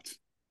 but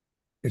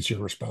it's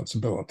your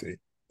responsibility.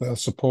 They'll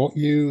support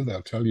you.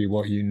 They'll tell you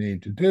what you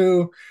need to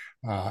do,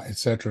 et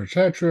cetera, et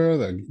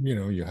cetera.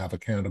 You have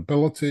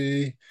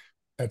accountability,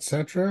 et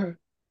cetera.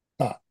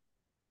 But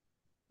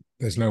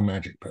there's no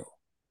magic pill.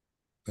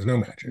 There's no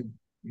magic.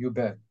 You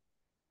bet.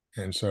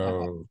 And I,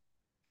 so,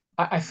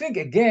 I think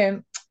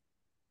again,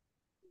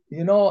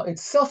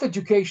 it's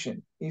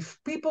self-education. If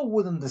people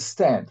would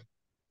understand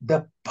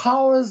the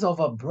powers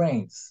of our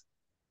brains,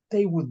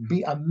 they would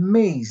be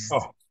amazed.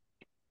 oh,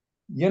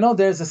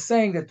 There's a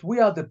saying that we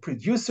are the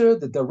producer,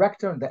 the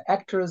director, and the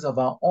actors of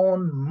our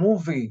own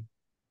movie.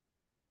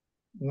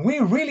 We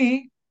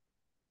really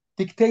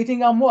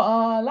dictating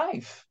our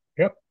life.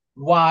 yep,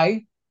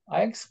 Why?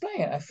 I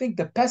explain. I think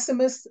the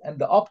pessimist and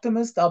the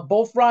optimist are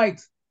both right.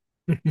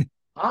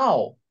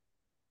 How?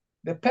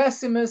 The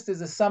pessimist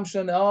is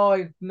assumption, oh,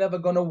 it's never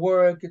going to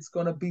work, it's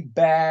going to be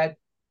bad.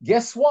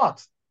 Guess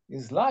what?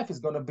 His life is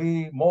going to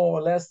be more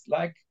or less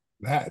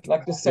that,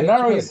 like the that's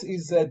scenario right.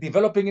 is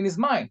developing in his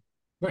mind.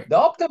 Right. The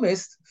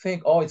optimist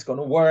think, oh, it's going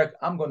to work,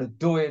 I'm going to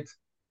do it.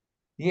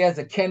 He has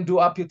a can-do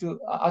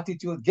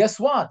attitude. Guess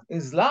what?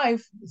 His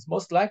life is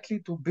most likely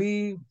to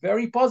be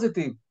very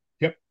positive.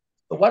 Yep,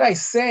 So what I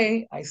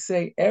say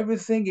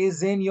everything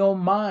is in your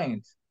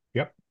mind.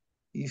 yep.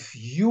 If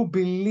you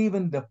believe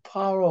in the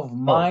power of Oh,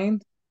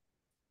 mind,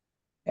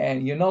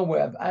 and we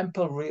have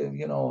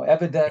ample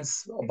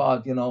evidence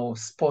about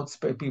sports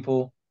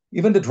people,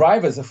 even the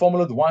drivers, the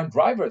Formula One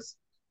drivers.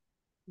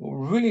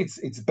 Really,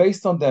 it's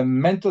based on their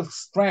mental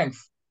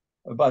strength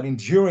about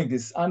enduring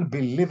this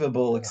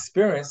unbelievable yeah,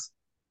 experience.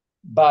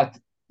 But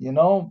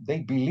they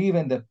believe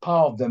in the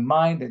power of the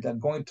mind that they're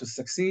going to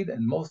succeed,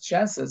 and most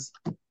chances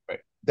right.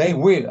 they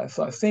will.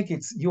 So I think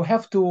it's you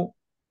have to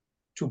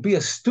be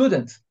a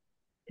student.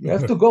 You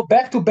have to go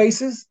back to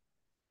bases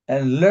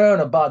and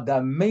learn about the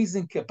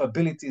amazing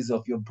capabilities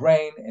of your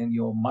brain and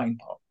your mind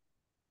power.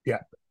 Yeah.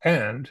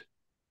 And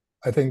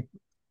I think,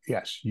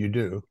 yes, you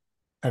do.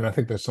 And I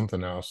think there's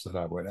something else that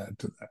I would add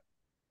to that.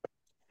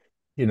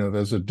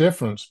 There's a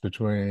difference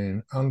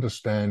between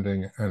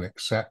understanding and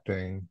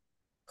accepting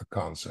a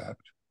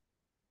concept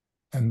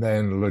and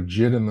then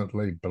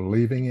legitimately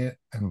believing it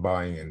and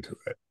buying into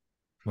it,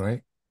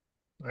 right?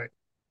 Right.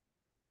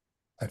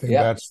 I think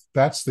Yeah,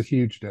 that's the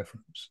huge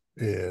difference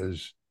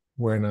is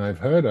when I've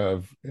heard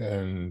of,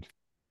 and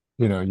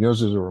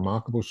yours is a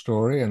remarkable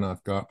story, and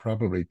I've got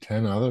probably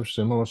 10 other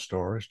similar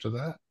stories to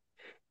that.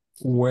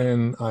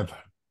 When I've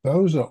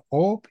those are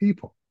all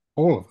people,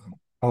 all of them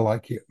are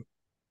like you.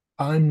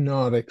 I'm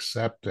not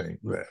accepting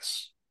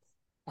this.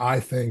 I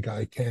think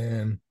I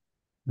can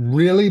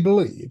really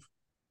believe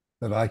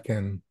that I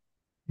can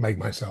make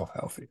myself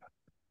healthier.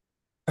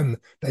 And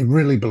they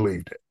really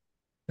believed it.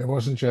 It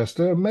wasn't just,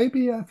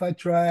 maybe if I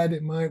tried,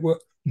 it might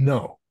work.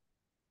 No,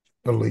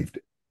 believed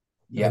it.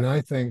 yeah, And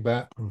I think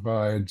that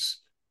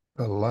provides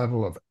a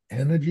level of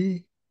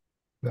energy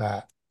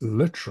that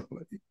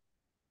literally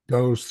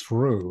goes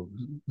through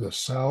the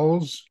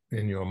cells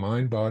in your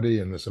mind body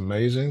and this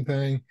amazing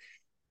thing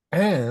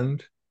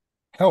and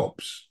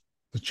helps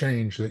the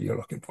change that you're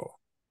looking for.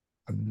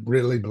 I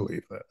really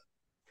believe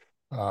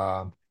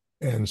that.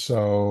 And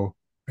so,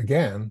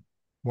 again,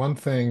 one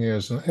thing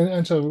is,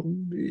 and so,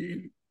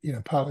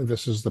 partly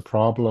this is the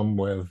problem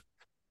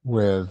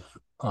with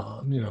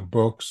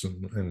books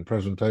and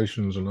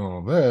presentations and all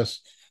of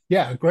this.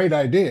 Yeah, great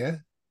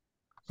idea.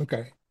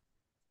 Okay,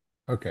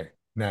 okay.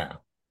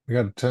 Now we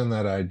got to turn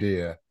that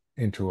idea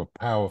into a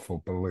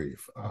powerful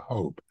belief, a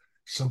hope,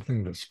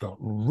 something that's got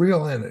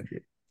real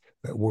energy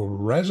that will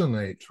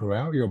resonate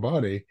throughout your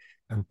body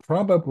and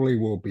probably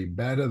will be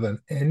better than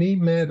any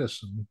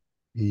medicine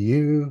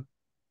you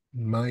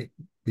might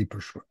be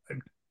prescribed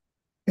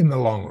in the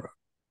long run.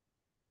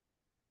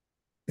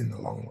 In the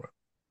long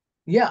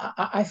yeah.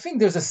 I think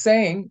there's a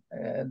saying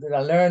that I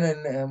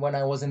learned when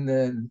I was in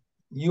the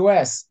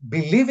US.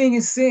 Believing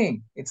is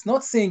seeing. It's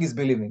not seeing is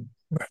believing.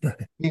 run.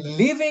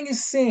 Believing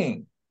is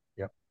seeing.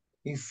 Yep.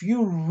 If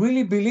you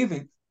really believe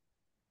it,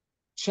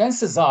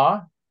 chances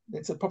are,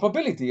 it's a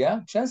probability,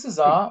 yeah? Chances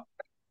are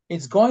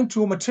it's going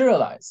to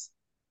materialize.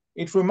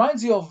 It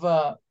reminds you of,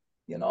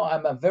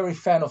 I'm a very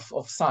fan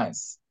of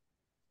science.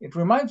 It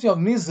reminds me of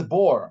Niels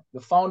Bohr, the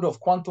founder of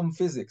quantum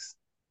physics.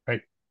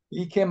 Right.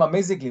 He came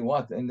amazingly,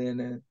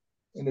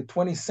 in the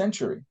 20th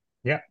century.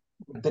 Yeah.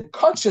 The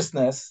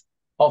consciousness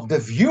of the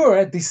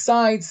viewer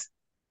decides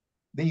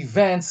the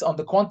events on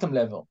the quantum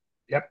level.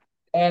 Yep.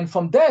 And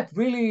from that,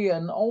 really,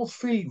 an old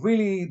field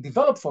really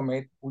developed from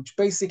it, which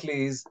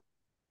basically is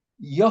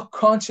your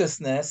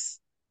consciousness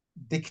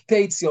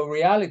dictates your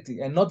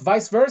reality and not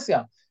vice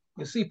versa.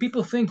 You see,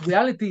 people think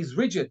reality is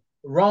rigid.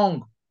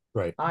 Wrong.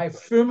 Right. I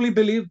firmly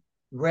believe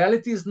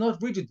reality is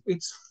not rigid,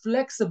 it's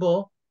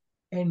flexible,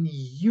 and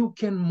you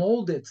can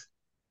mold it.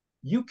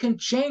 You can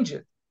change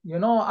it. You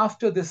know,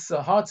 after this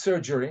heart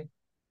surgery,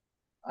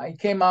 I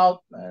came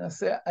out and I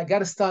said, I got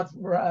to start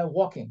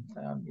walking,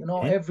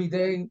 Mhm. every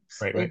day,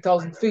 Right. Right.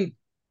 8,000 feet.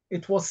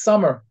 It was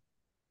summer.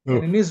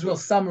 And in Oof. Israel,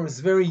 summer is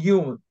very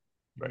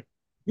Right.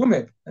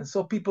 humid. And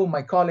so people,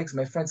 my colleagues,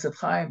 my friends said,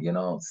 Chaim,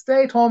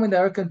 stay at home in the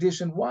air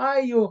condition. Why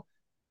are you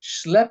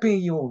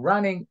schlepping, you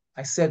running?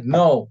 I said,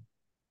 no,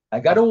 I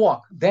got to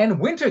walk. Then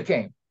winter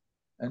came.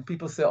 And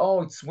people say,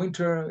 oh, it's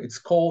winter, it's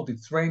cold,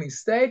 it's rainy.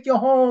 Stay at your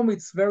home.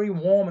 It's very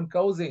warm and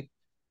cozy.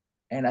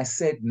 And I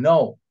said,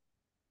 no,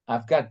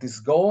 I've got this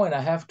goal and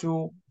I have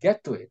to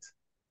get to it.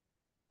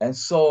 And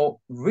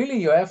so really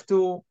you have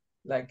to,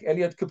 like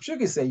Elliot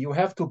Kipchoge say, you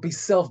have to be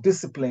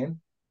self-disciplined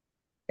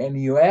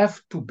and you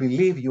have to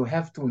believe, you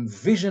have to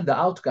envision the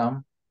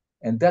outcome,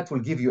 and that will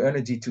give you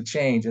energy to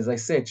change. As I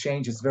said,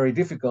 change is very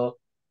difficult,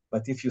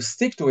 but if you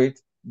stick to it,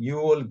 you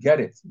will get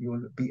it. You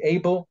will be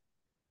able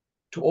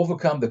to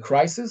overcome the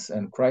crisis,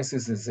 and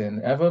crisis is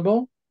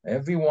inevitable.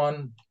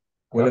 Everyone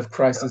will Yep. have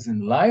crisis in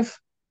life.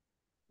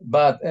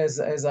 But as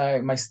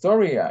my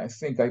story, I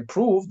think I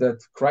proved that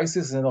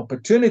crisis is an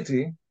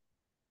opportunity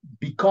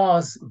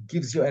because it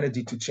gives you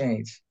energy to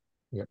change.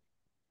 Yep.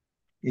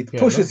 It Yeah. Look.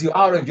 pushes you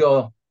out of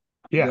your,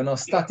 Yeah.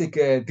 static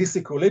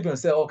disequilibrium and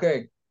say,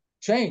 okay,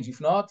 change.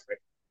 If not, Right.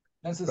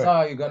 chances Right.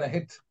 are you're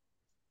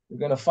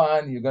gonna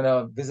find, you're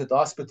gonna visit the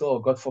hospital,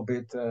 or God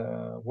forbid,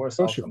 Of worse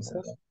course you are. outcomes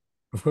than that.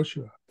 Of course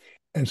you are.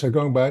 And so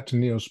going back to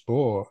Niels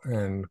Bohr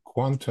and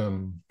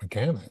quantum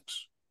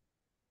mechanics,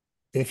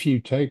 if you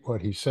take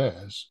what he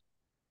says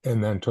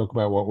and then talk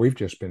about what we've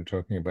just been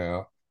talking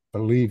about,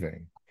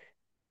 believing,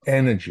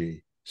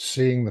 energy,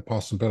 seeing the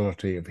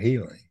possibility of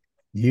healing,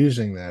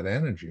 using that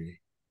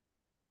energy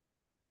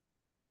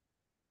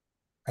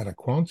at a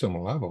quantum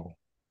level,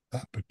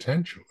 that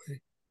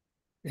potentially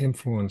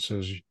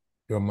influences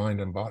your mind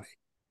and body.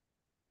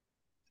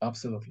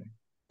 Absolutely.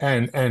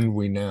 And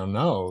we now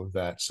know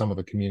that some of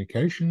the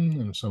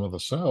communication and some of the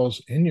cells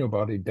in your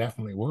body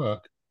definitely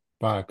work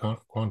by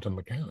quantum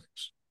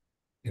mechanics.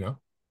 You know,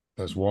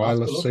 there's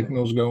wireless Absolutely.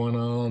 signals going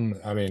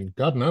on. I mean,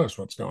 God knows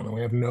what's going on.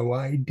 We have no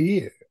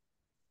idea.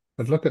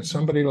 But look at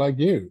somebody like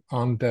you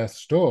on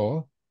death's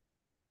door,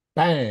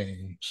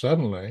 bang,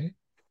 suddenly,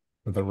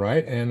 with the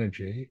right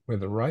energy, with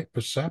the right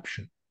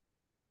perception,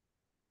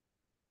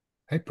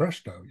 hey,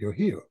 presto, you're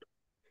healed.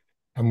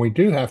 And we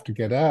do have to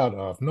get out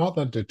of, not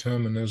that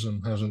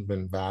determinism hasn't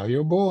been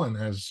valuable and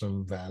has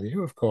some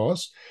value, of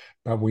course,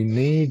 but we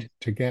need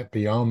to get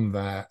beyond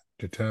that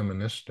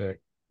deterministic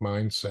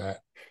mindset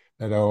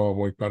that, oh,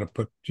 we've got to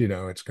put,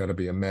 it's got to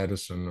be a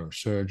medicine or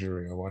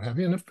surgery or what have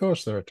you. And of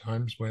course, there are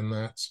times when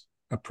that's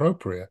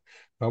appropriate.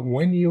 But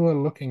when you are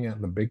looking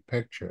at the big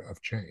picture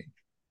of change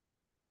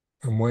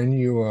and when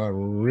you are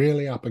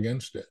really up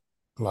against it,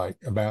 like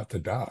about to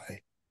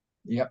die,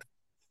 Yep.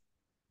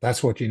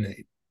 that's what you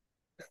need.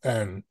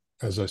 And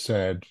as I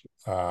said,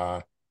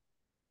 uh,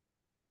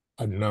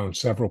 I've known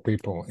several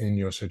people in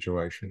your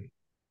situation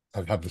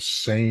that have the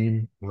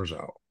same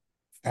result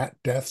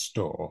at death's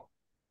door.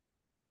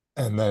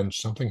 And then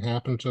something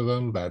happened to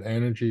them, that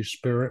energy,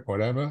 spirit,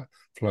 whatever,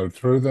 flowed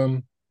through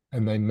them,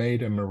 and they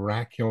made a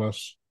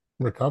miraculous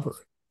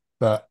recovery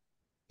that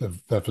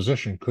the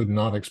physician could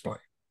not explain,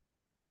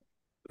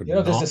 could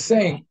There's a not.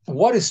 saying,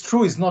 what is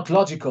true is not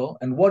logical,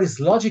 and what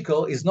is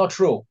logical is not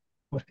true.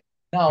 Right.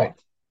 Now,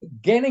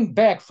 getting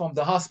back from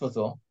the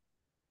hospital,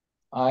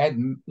 I had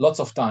lots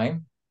of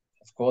time,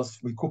 of course,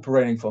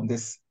 recuperating from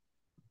this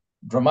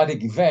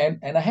dramatic event,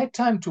 and I had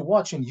time to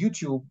watch on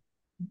YouTube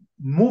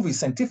movies,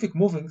 scientific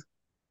movies,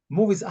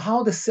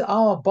 how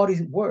our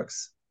body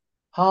works,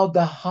 how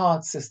the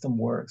heart system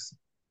works,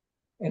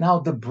 and how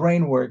the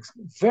brain works.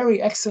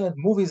 Very excellent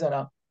movies, and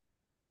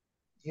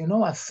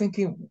I'm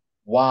thinking,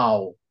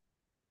 wow,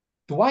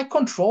 do I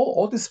control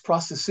all these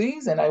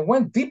processes? And I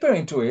went deeper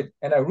into it,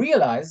 and I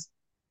realized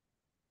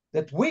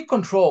that we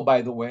control,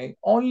 by the way,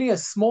 only a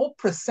small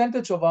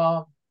percentage of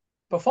our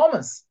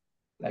performance,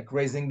 like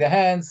raising the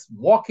hands,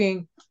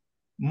 walking.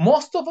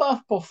 Most of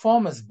our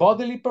performance,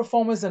 bodily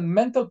performance and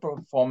mental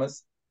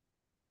performance,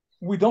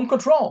 we don't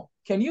control.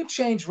 Can you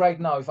change right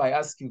now, if I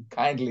ask you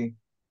kindly,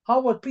 how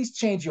about please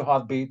change your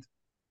heartbeat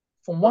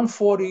from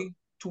 140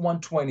 to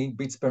 120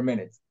 beats per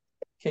minute?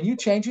 Can you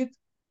change it?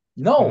 Uh,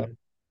 No,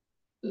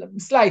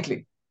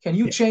 slightly. Can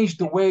you yeah. change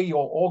the way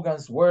your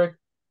organs work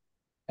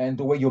and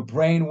the way your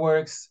brain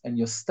works and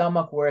your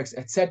stomach works,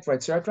 etc.,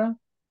 etc.?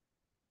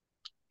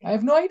 I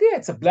have no idea.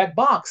 It's a black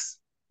box,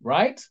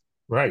 right?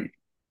 Right.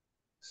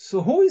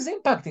 So who is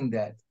impacting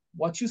that?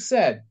 What you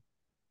said,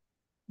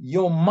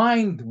 your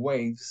mind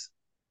waves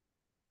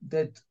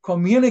that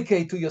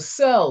communicate to your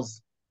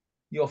cells,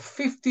 your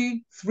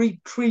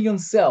 53 trillion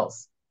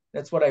cells.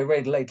 That's what I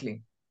read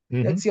lately.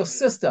 Mm-hmm. That's your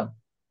system.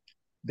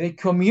 They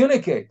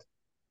communicate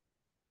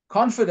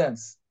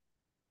confidence,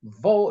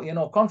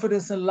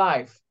 confidence in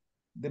life,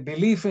 the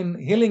belief in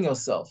healing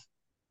yourself.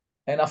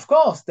 And of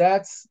course,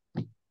 that's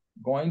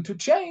going to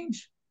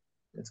change.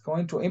 It's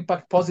going to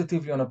impact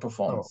positively on a Oh,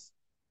 performance.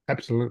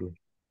 absolutely.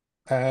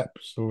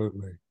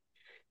 Absolutely.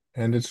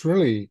 And it's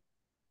really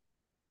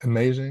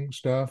amazing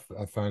stuff.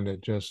 I find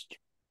it just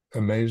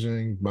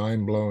amazing,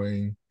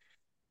 mind-blowing,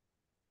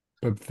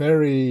 but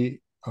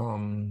very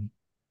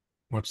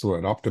what's the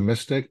word?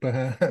 Optimistic,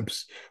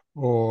 perhaps,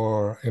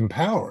 or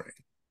empowering.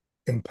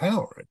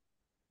 Empowering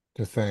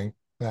to think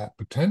that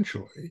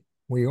potentially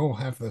we all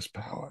have this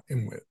power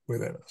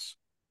within us,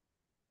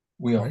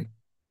 We are. right?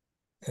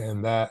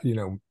 And that,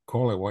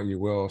 call it what you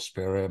will,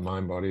 spirit,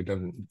 mind, body,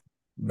 doesn't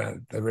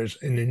matter. There is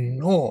an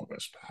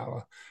enormous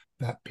power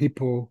that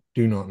people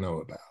do not know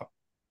about.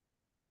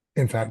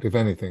 In fact, if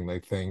anything, they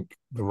think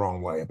the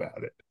wrong way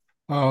about it.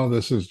 Oh,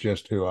 this is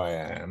just who I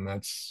am.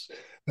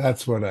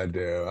 That's what I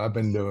do. I've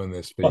been doing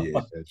this for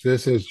years.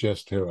 This is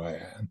just who I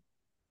am.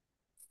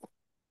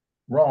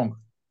 Wrong.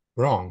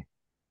 Wrong.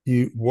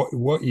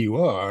 What you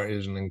are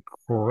is an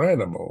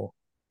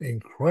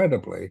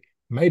incredibly,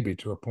 maybe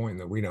to a point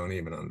that we don't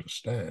even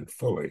understand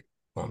fully.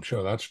 Well, I'm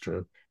sure that's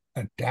true.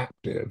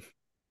 Adaptive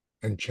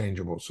and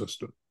changeable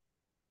system.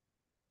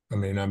 I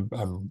mean, I'm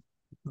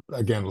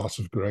again, lots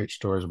of great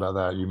stories about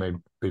that. You may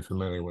be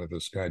familiar with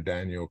this guy,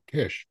 Daniel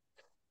Kish,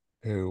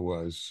 who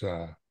was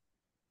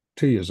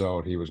 2 years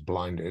old. He was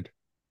blinded,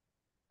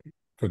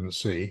 couldn't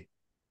see,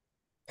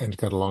 and to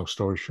cut a long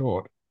story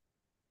short,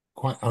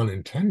 quite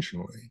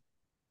unintentionally,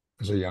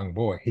 as a young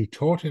boy, he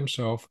taught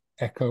himself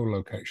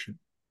echolocation.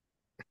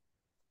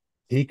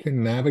 He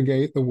can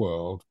navigate the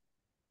world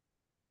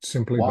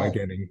simply by Wow.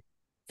 getting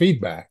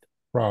feedback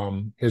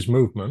from his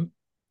movement.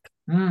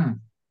 Mm.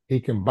 He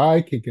can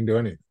bike, he can do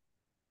anything.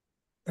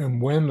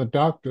 And when the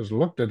doctors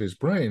looked at his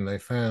brain, they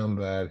found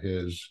that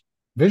his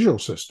visual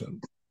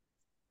system,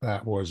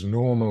 that was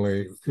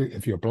normally,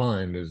 if you're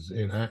blind, is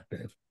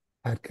inactive,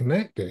 had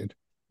connected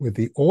with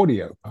the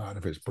audio part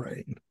of his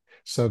brain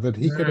so that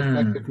he could Mm.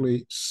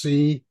 effectively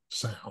see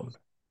sound.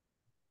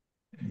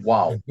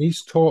 Wow. And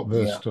he's taught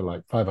this Yeah. to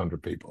like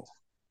 500 people.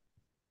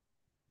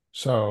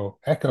 So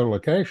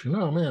echolocation,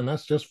 oh man,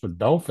 that's just for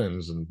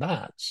dolphins and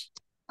bats.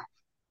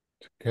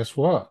 Guess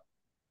what?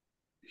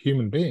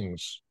 Human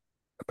beings,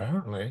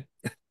 apparently,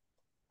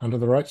 under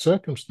the right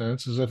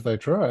circumstances, if they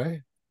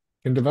try,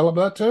 can develop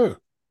that too.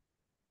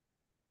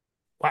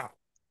 Wow,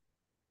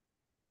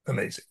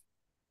 amazing.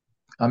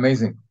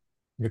 Amazing.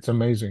 It's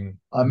amazing,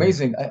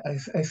 amazing.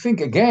 Amazing. I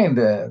think, again,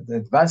 the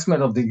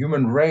advancement of the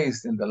human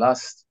race in the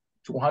last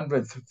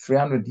 200,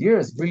 300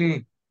 years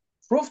really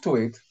proved to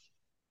it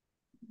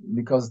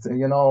because,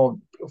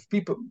 of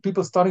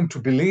people starting to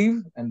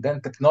believe and then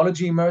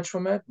technology emerged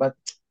from it, but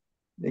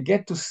they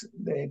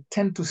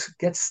tend to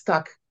get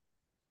stuck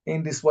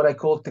in this, what I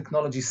call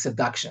technology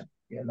seduction,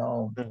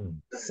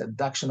 Mm.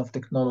 seduction of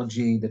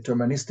technology,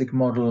 deterministic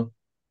model.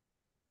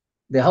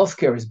 The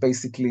healthcare is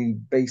basically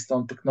based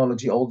on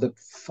technology, all the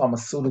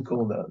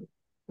pharmaceutical,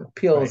 the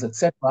pills, Right.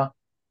 etc.,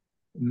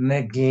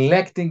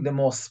 neglecting the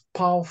most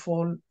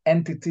powerful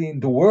entity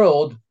in the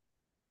world,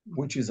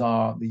 which is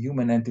the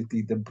human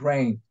entity, the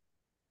brain.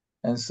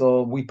 And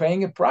so we're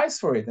paying a price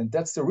for it. And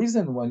that's the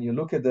reason when you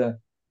look at the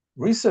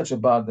research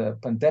about the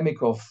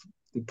pandemic of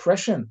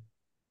depression,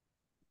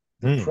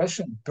 Mm.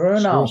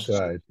 burnout,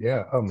 Suicide.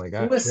 Yeah. Oh my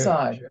gosh. Yeah.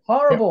 suicide, Yep.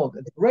 horrible.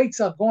 The rates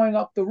are going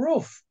up the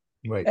roof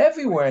Right.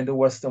 everywhere in the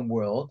Western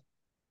world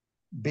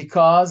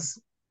because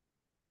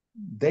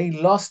they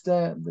lost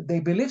their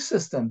belief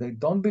system. They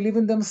don't believe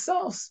in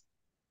themselves.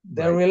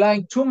 They're Right.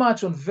 relying too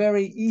much on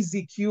very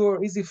easy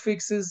cure, easy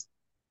fixes.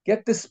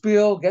 Get this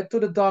pill, get to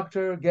the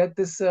doctor, get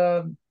this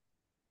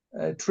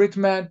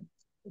treatment,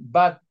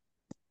 but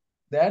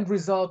the end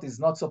result is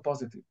not so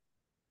positive.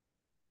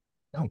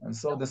 Oh. And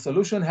so the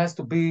solution has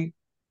to be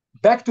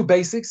back to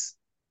basics,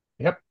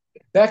 Yep.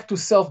 back to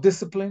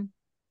self-discipline,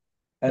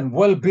 Yep. and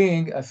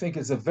well-being. I think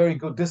is a very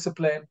good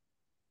discipline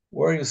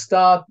where you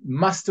start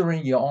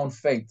mastering your own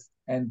fate.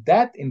 And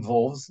that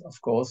involves,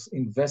 of course,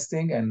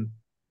 investing, and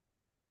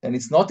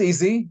it's not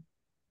easy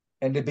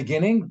in the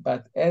beginning,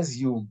 but as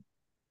you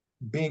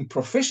being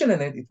proficient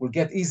in it, it will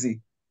get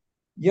easy.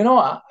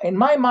 In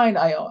my mind,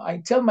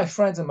 I tell my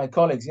friends and my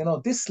colleagues,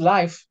 this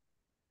life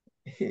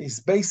is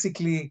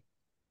basically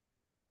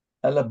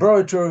a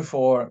laboratory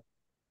for,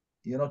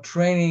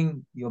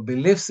 training your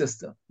belief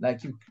system. Like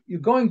you're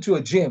going to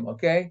a gym,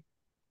 okay?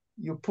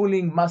 You're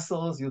pulling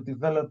muscles, you're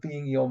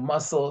developing your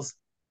muscles.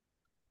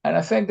 And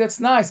I think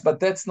that's nice, but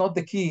that's not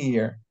the key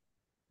here.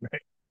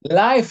 Right.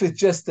 Life is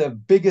just the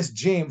biggest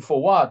gym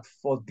for what?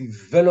 For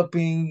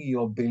developing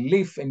your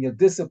belief and your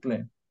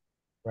discipline.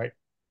 Right.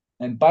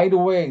 And by the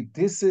way,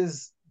 this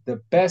is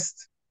the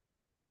best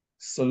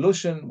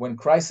solution when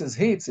crisis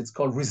hits. It's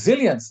called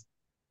resilience.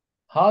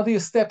 How do you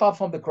step up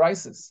from the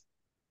crisis?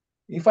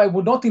 If I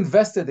would not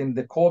invested in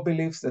the core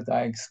beliefs that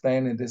I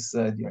explained in this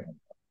Right.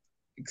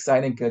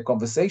 exciting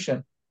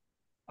conversation,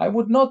 I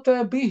would not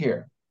be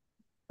here.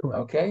 Correct.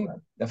 Okay,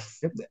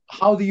 Yep.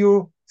 how do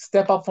you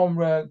step up from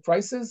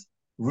crisis?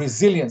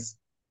 Resilience.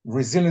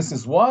 Resilience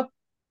is what?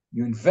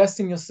 You invest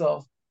in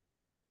yourself,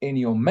 in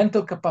your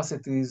mental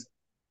capacities,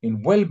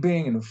 in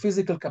well-being, in your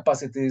physical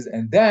capacities,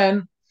 and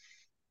then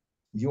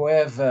you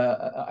have,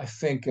 I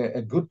think,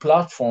 a good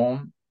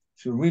platform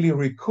to really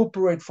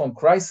recuperate from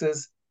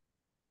crises,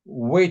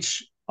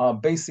 which are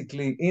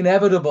basically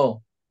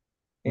inevitable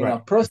in our Right.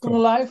 Of personal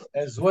course. life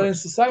as Of well in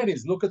course.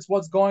 societies. Look at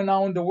what's going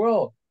on in the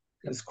world.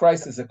 Yep. There's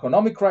crisis,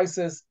 economic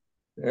crisis.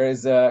 There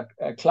is a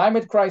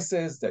climate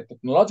crisis, the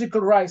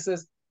technological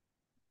crisis.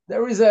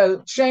 There is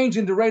a change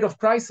in the rate of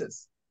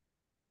crisis.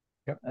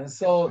 Yep. And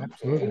so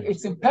Absolutely.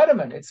 it's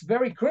impediment. It's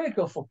very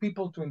critical for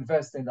people to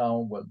invest in their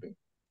own well-being.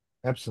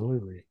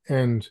 Absolutely.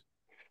 And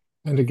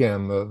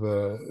again,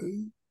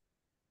 the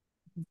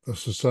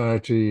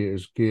society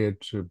is geared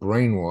to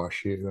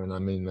brainwash you, and I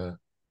mean that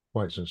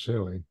quite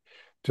sincerely,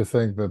 to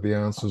think that the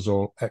answer is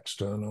all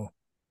external.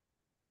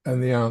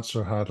 And the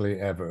answer hardly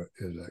ever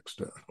is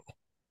external.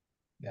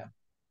 Yeah,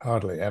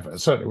 Hardly ever.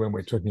 Certainly when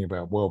we're talking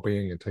about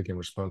well-being and taking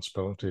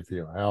responsibility for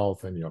your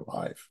health and your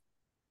life,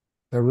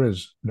 there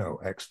is no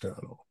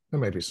external. There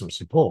may be some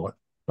support,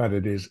 but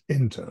it is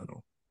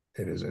internal.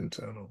 It is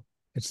internal.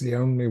 It's the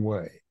only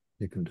way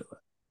you can do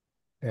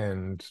it.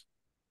 And,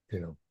 you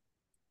know,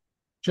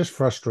 just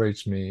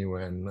frustrates me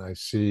when I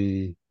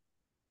see,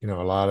 a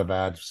lot of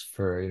ads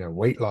for,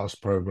 weight loss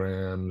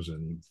programs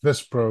and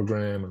this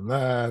program and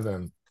that.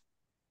 And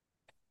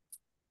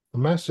the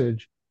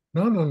message,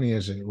 not only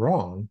is it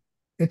wrong,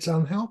 it's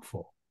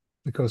unhelpful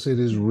because it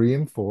is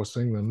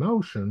reinforcing the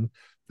notion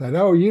that,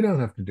 oh, you don't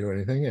have to do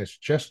anything. It's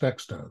just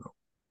external.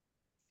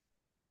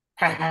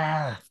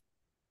 Ah,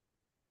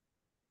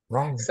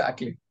 wrong.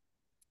 exactly.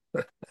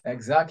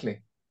 Exactly.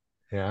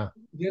 Yeah.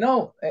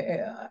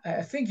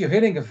 I think you're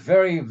hitting a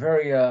very,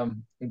 very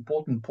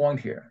important point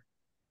here.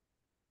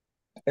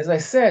 As I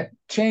said,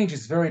 change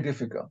is very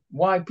difficult.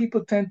 Why?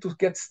 People tend to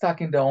get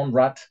stuck in their own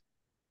rut,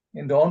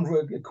 in their own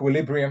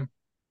equilibrium.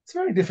 It's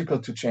very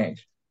difficult to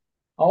change.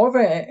 However,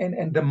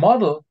 and the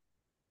model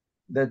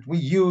that we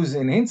use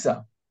in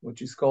INSA,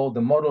 which is called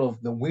the model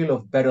of the wheel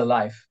of better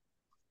life,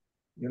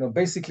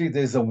 basically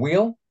there's a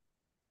wheel,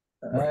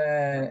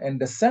 Right. and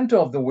the center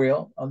of the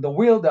wheel, on the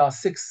wheel, there are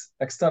six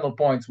external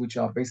points, which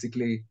are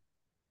basically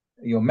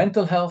your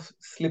mental health,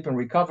 sleep and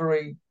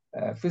recovery,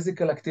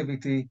 physical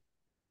activity,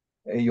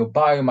 your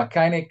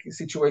biomechanic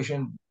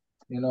situation,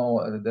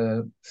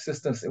 the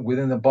systems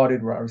within the body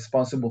are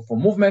responsible for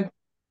movement,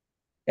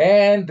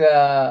 and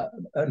diet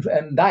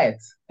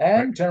Right.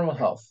 and general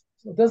health.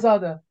 So those are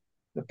the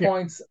Yeah.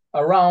 points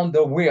around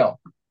the wheel.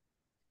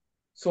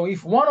 So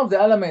if one of the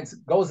elements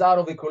goes out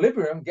of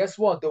equilibrium, guess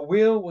what? The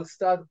wheel will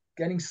start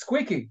getting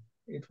squeaky.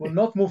 It will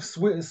not move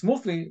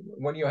smoothly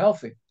when you're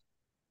healthy.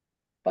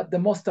 But the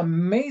most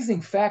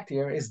amazing fact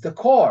here is the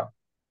core.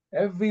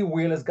 Every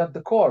wheel has got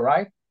the core,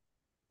 right?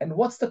 And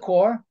what's the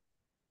core?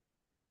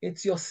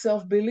 It's your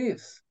self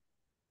beliefs.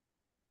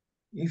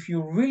 If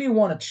you really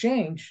want to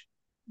change,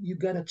 you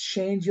got to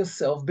change your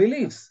self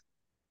beliefs.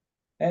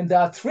 And there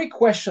are three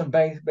questions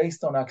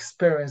based on our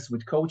experience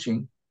with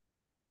coaching,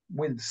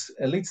 with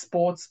elite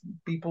sports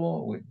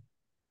people, with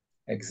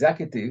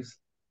executives.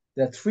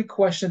 There are three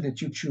questions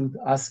that you should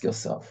ask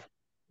yourself.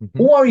 Mm-hmm.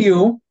 Who are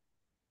you?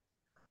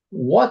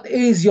 What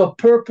is your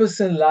purpose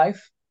in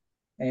life?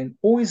 And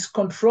who is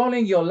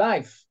controlling your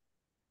life?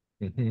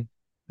 Mm-hmm.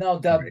 Now,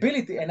 the Right.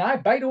 ability,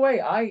 and by the way,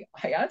 I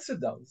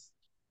answered those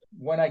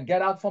when I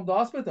get out from the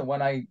hospital,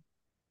 when I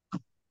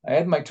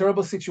had my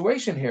terrible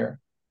situation here.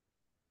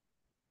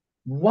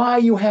 Why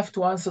you have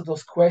to answer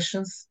those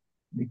questions?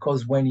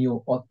 Because when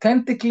you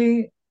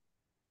authentically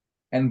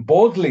and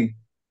boldly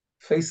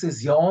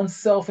faces your own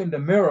self in the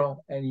mirror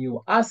and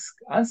you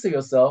answer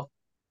yourself,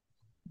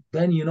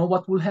 then you know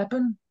what will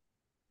happen?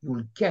 You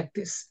will get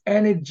this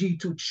energy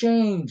to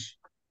change,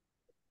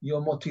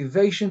 your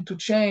motivation to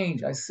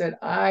change. I said,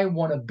 I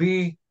want to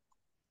be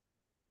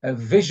a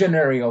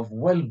visionary of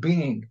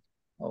well-being.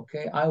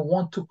 Okay, I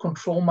want to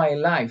control my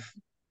life.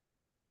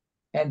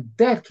 And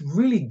that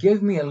really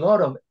gave me a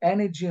lot of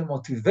energy and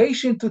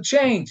motivation to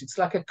change. It's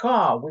like a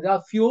car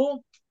without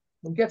fuel,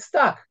 will get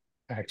stuck.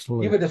 Give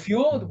Excellent. it the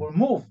fuel, it will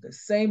move. The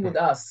same with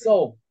Right. us.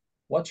 So,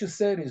 what you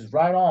said is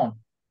right on.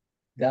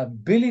 The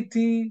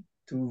ability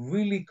to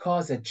really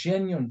cause a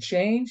genuine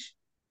change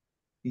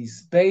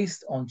is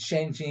based on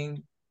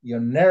changing your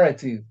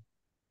narrative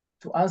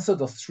to answer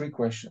those three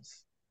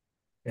questions.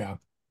 Yeah.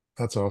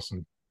 That's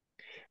awesome.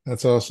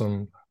 That's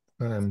awesome.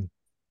 Um,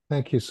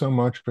 Thank you so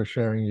much for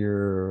sharing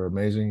your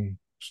amazing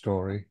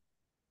story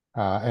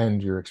and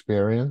your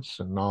experience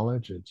and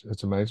knowledge.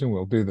 It's amazing.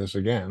 We'll do this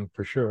again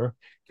for sure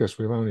because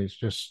we've only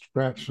just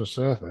scratched the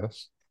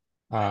surface.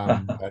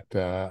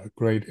 But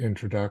great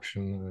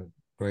introduction.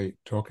 Great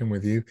talking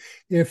with you.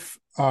 If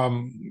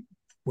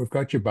we've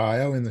got your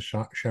bio in the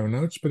show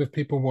notes, but if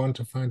people want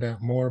to find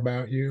out more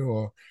about you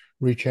or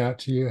reach out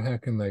to you, how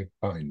can they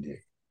find you?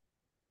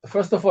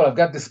 First of all, I've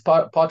got this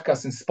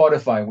podcast in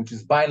Spotify, which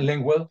is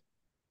bilingual.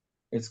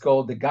 It's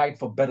called The Guide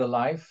for Better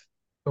Life.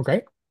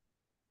 Okay.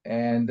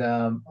 And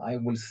I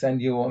will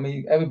send you, I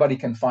mean, everybody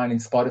can find in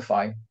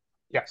Spotify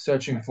Yeah.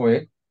 searching for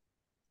it.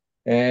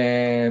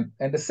 And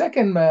the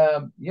second,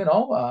 I've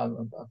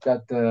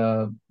got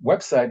the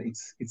website.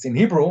 It's in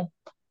Hebrew,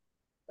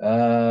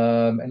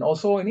 and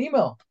also an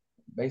email.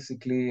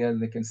 Basically,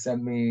 they can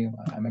send me.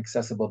 I'm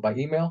accessible by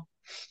email.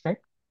 Okay.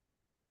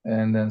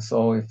 And then,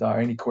 so if there are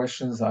any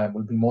questions, I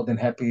will be more than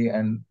happy.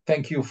 And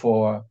thank you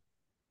for,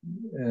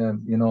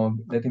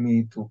 letting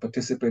me to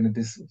participate in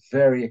this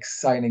very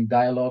exciting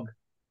dialogue.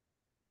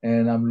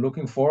 And I'm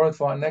looking forward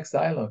for our next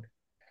dialogue.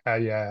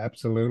 Yeah,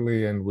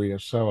 absolutely. And we are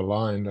so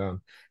aligned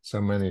on so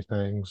many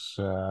things.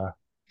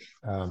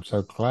 I'm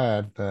so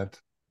glad that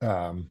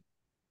um,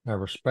 our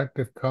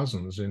respective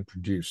cousins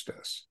introduced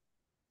us.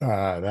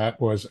 That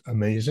was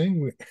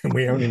amazing.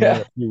 We only met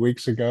Yeah. a few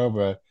weeks ago,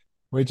 but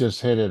we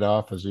just hit it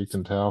off, as you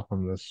can tell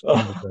from this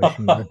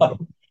conversation.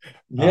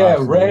 Yeah,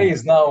 Ray So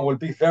is now will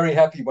be very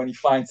happy when he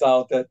finds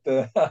out that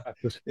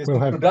his we'll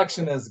have,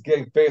 introduction has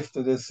gave birth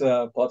to this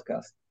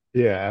podcast.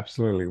 yeah,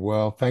 absolutely.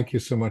 Well, thank you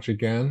so much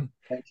again.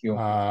 Thank you.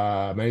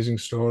 Amazing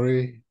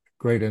story,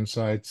 great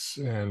insights,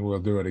 and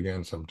we'll do it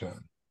again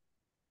sometime.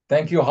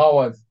 Thank you,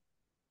 Howard.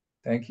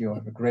 Thank you.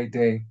 Have a great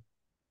day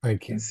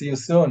Thank you. and see you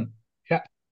soon.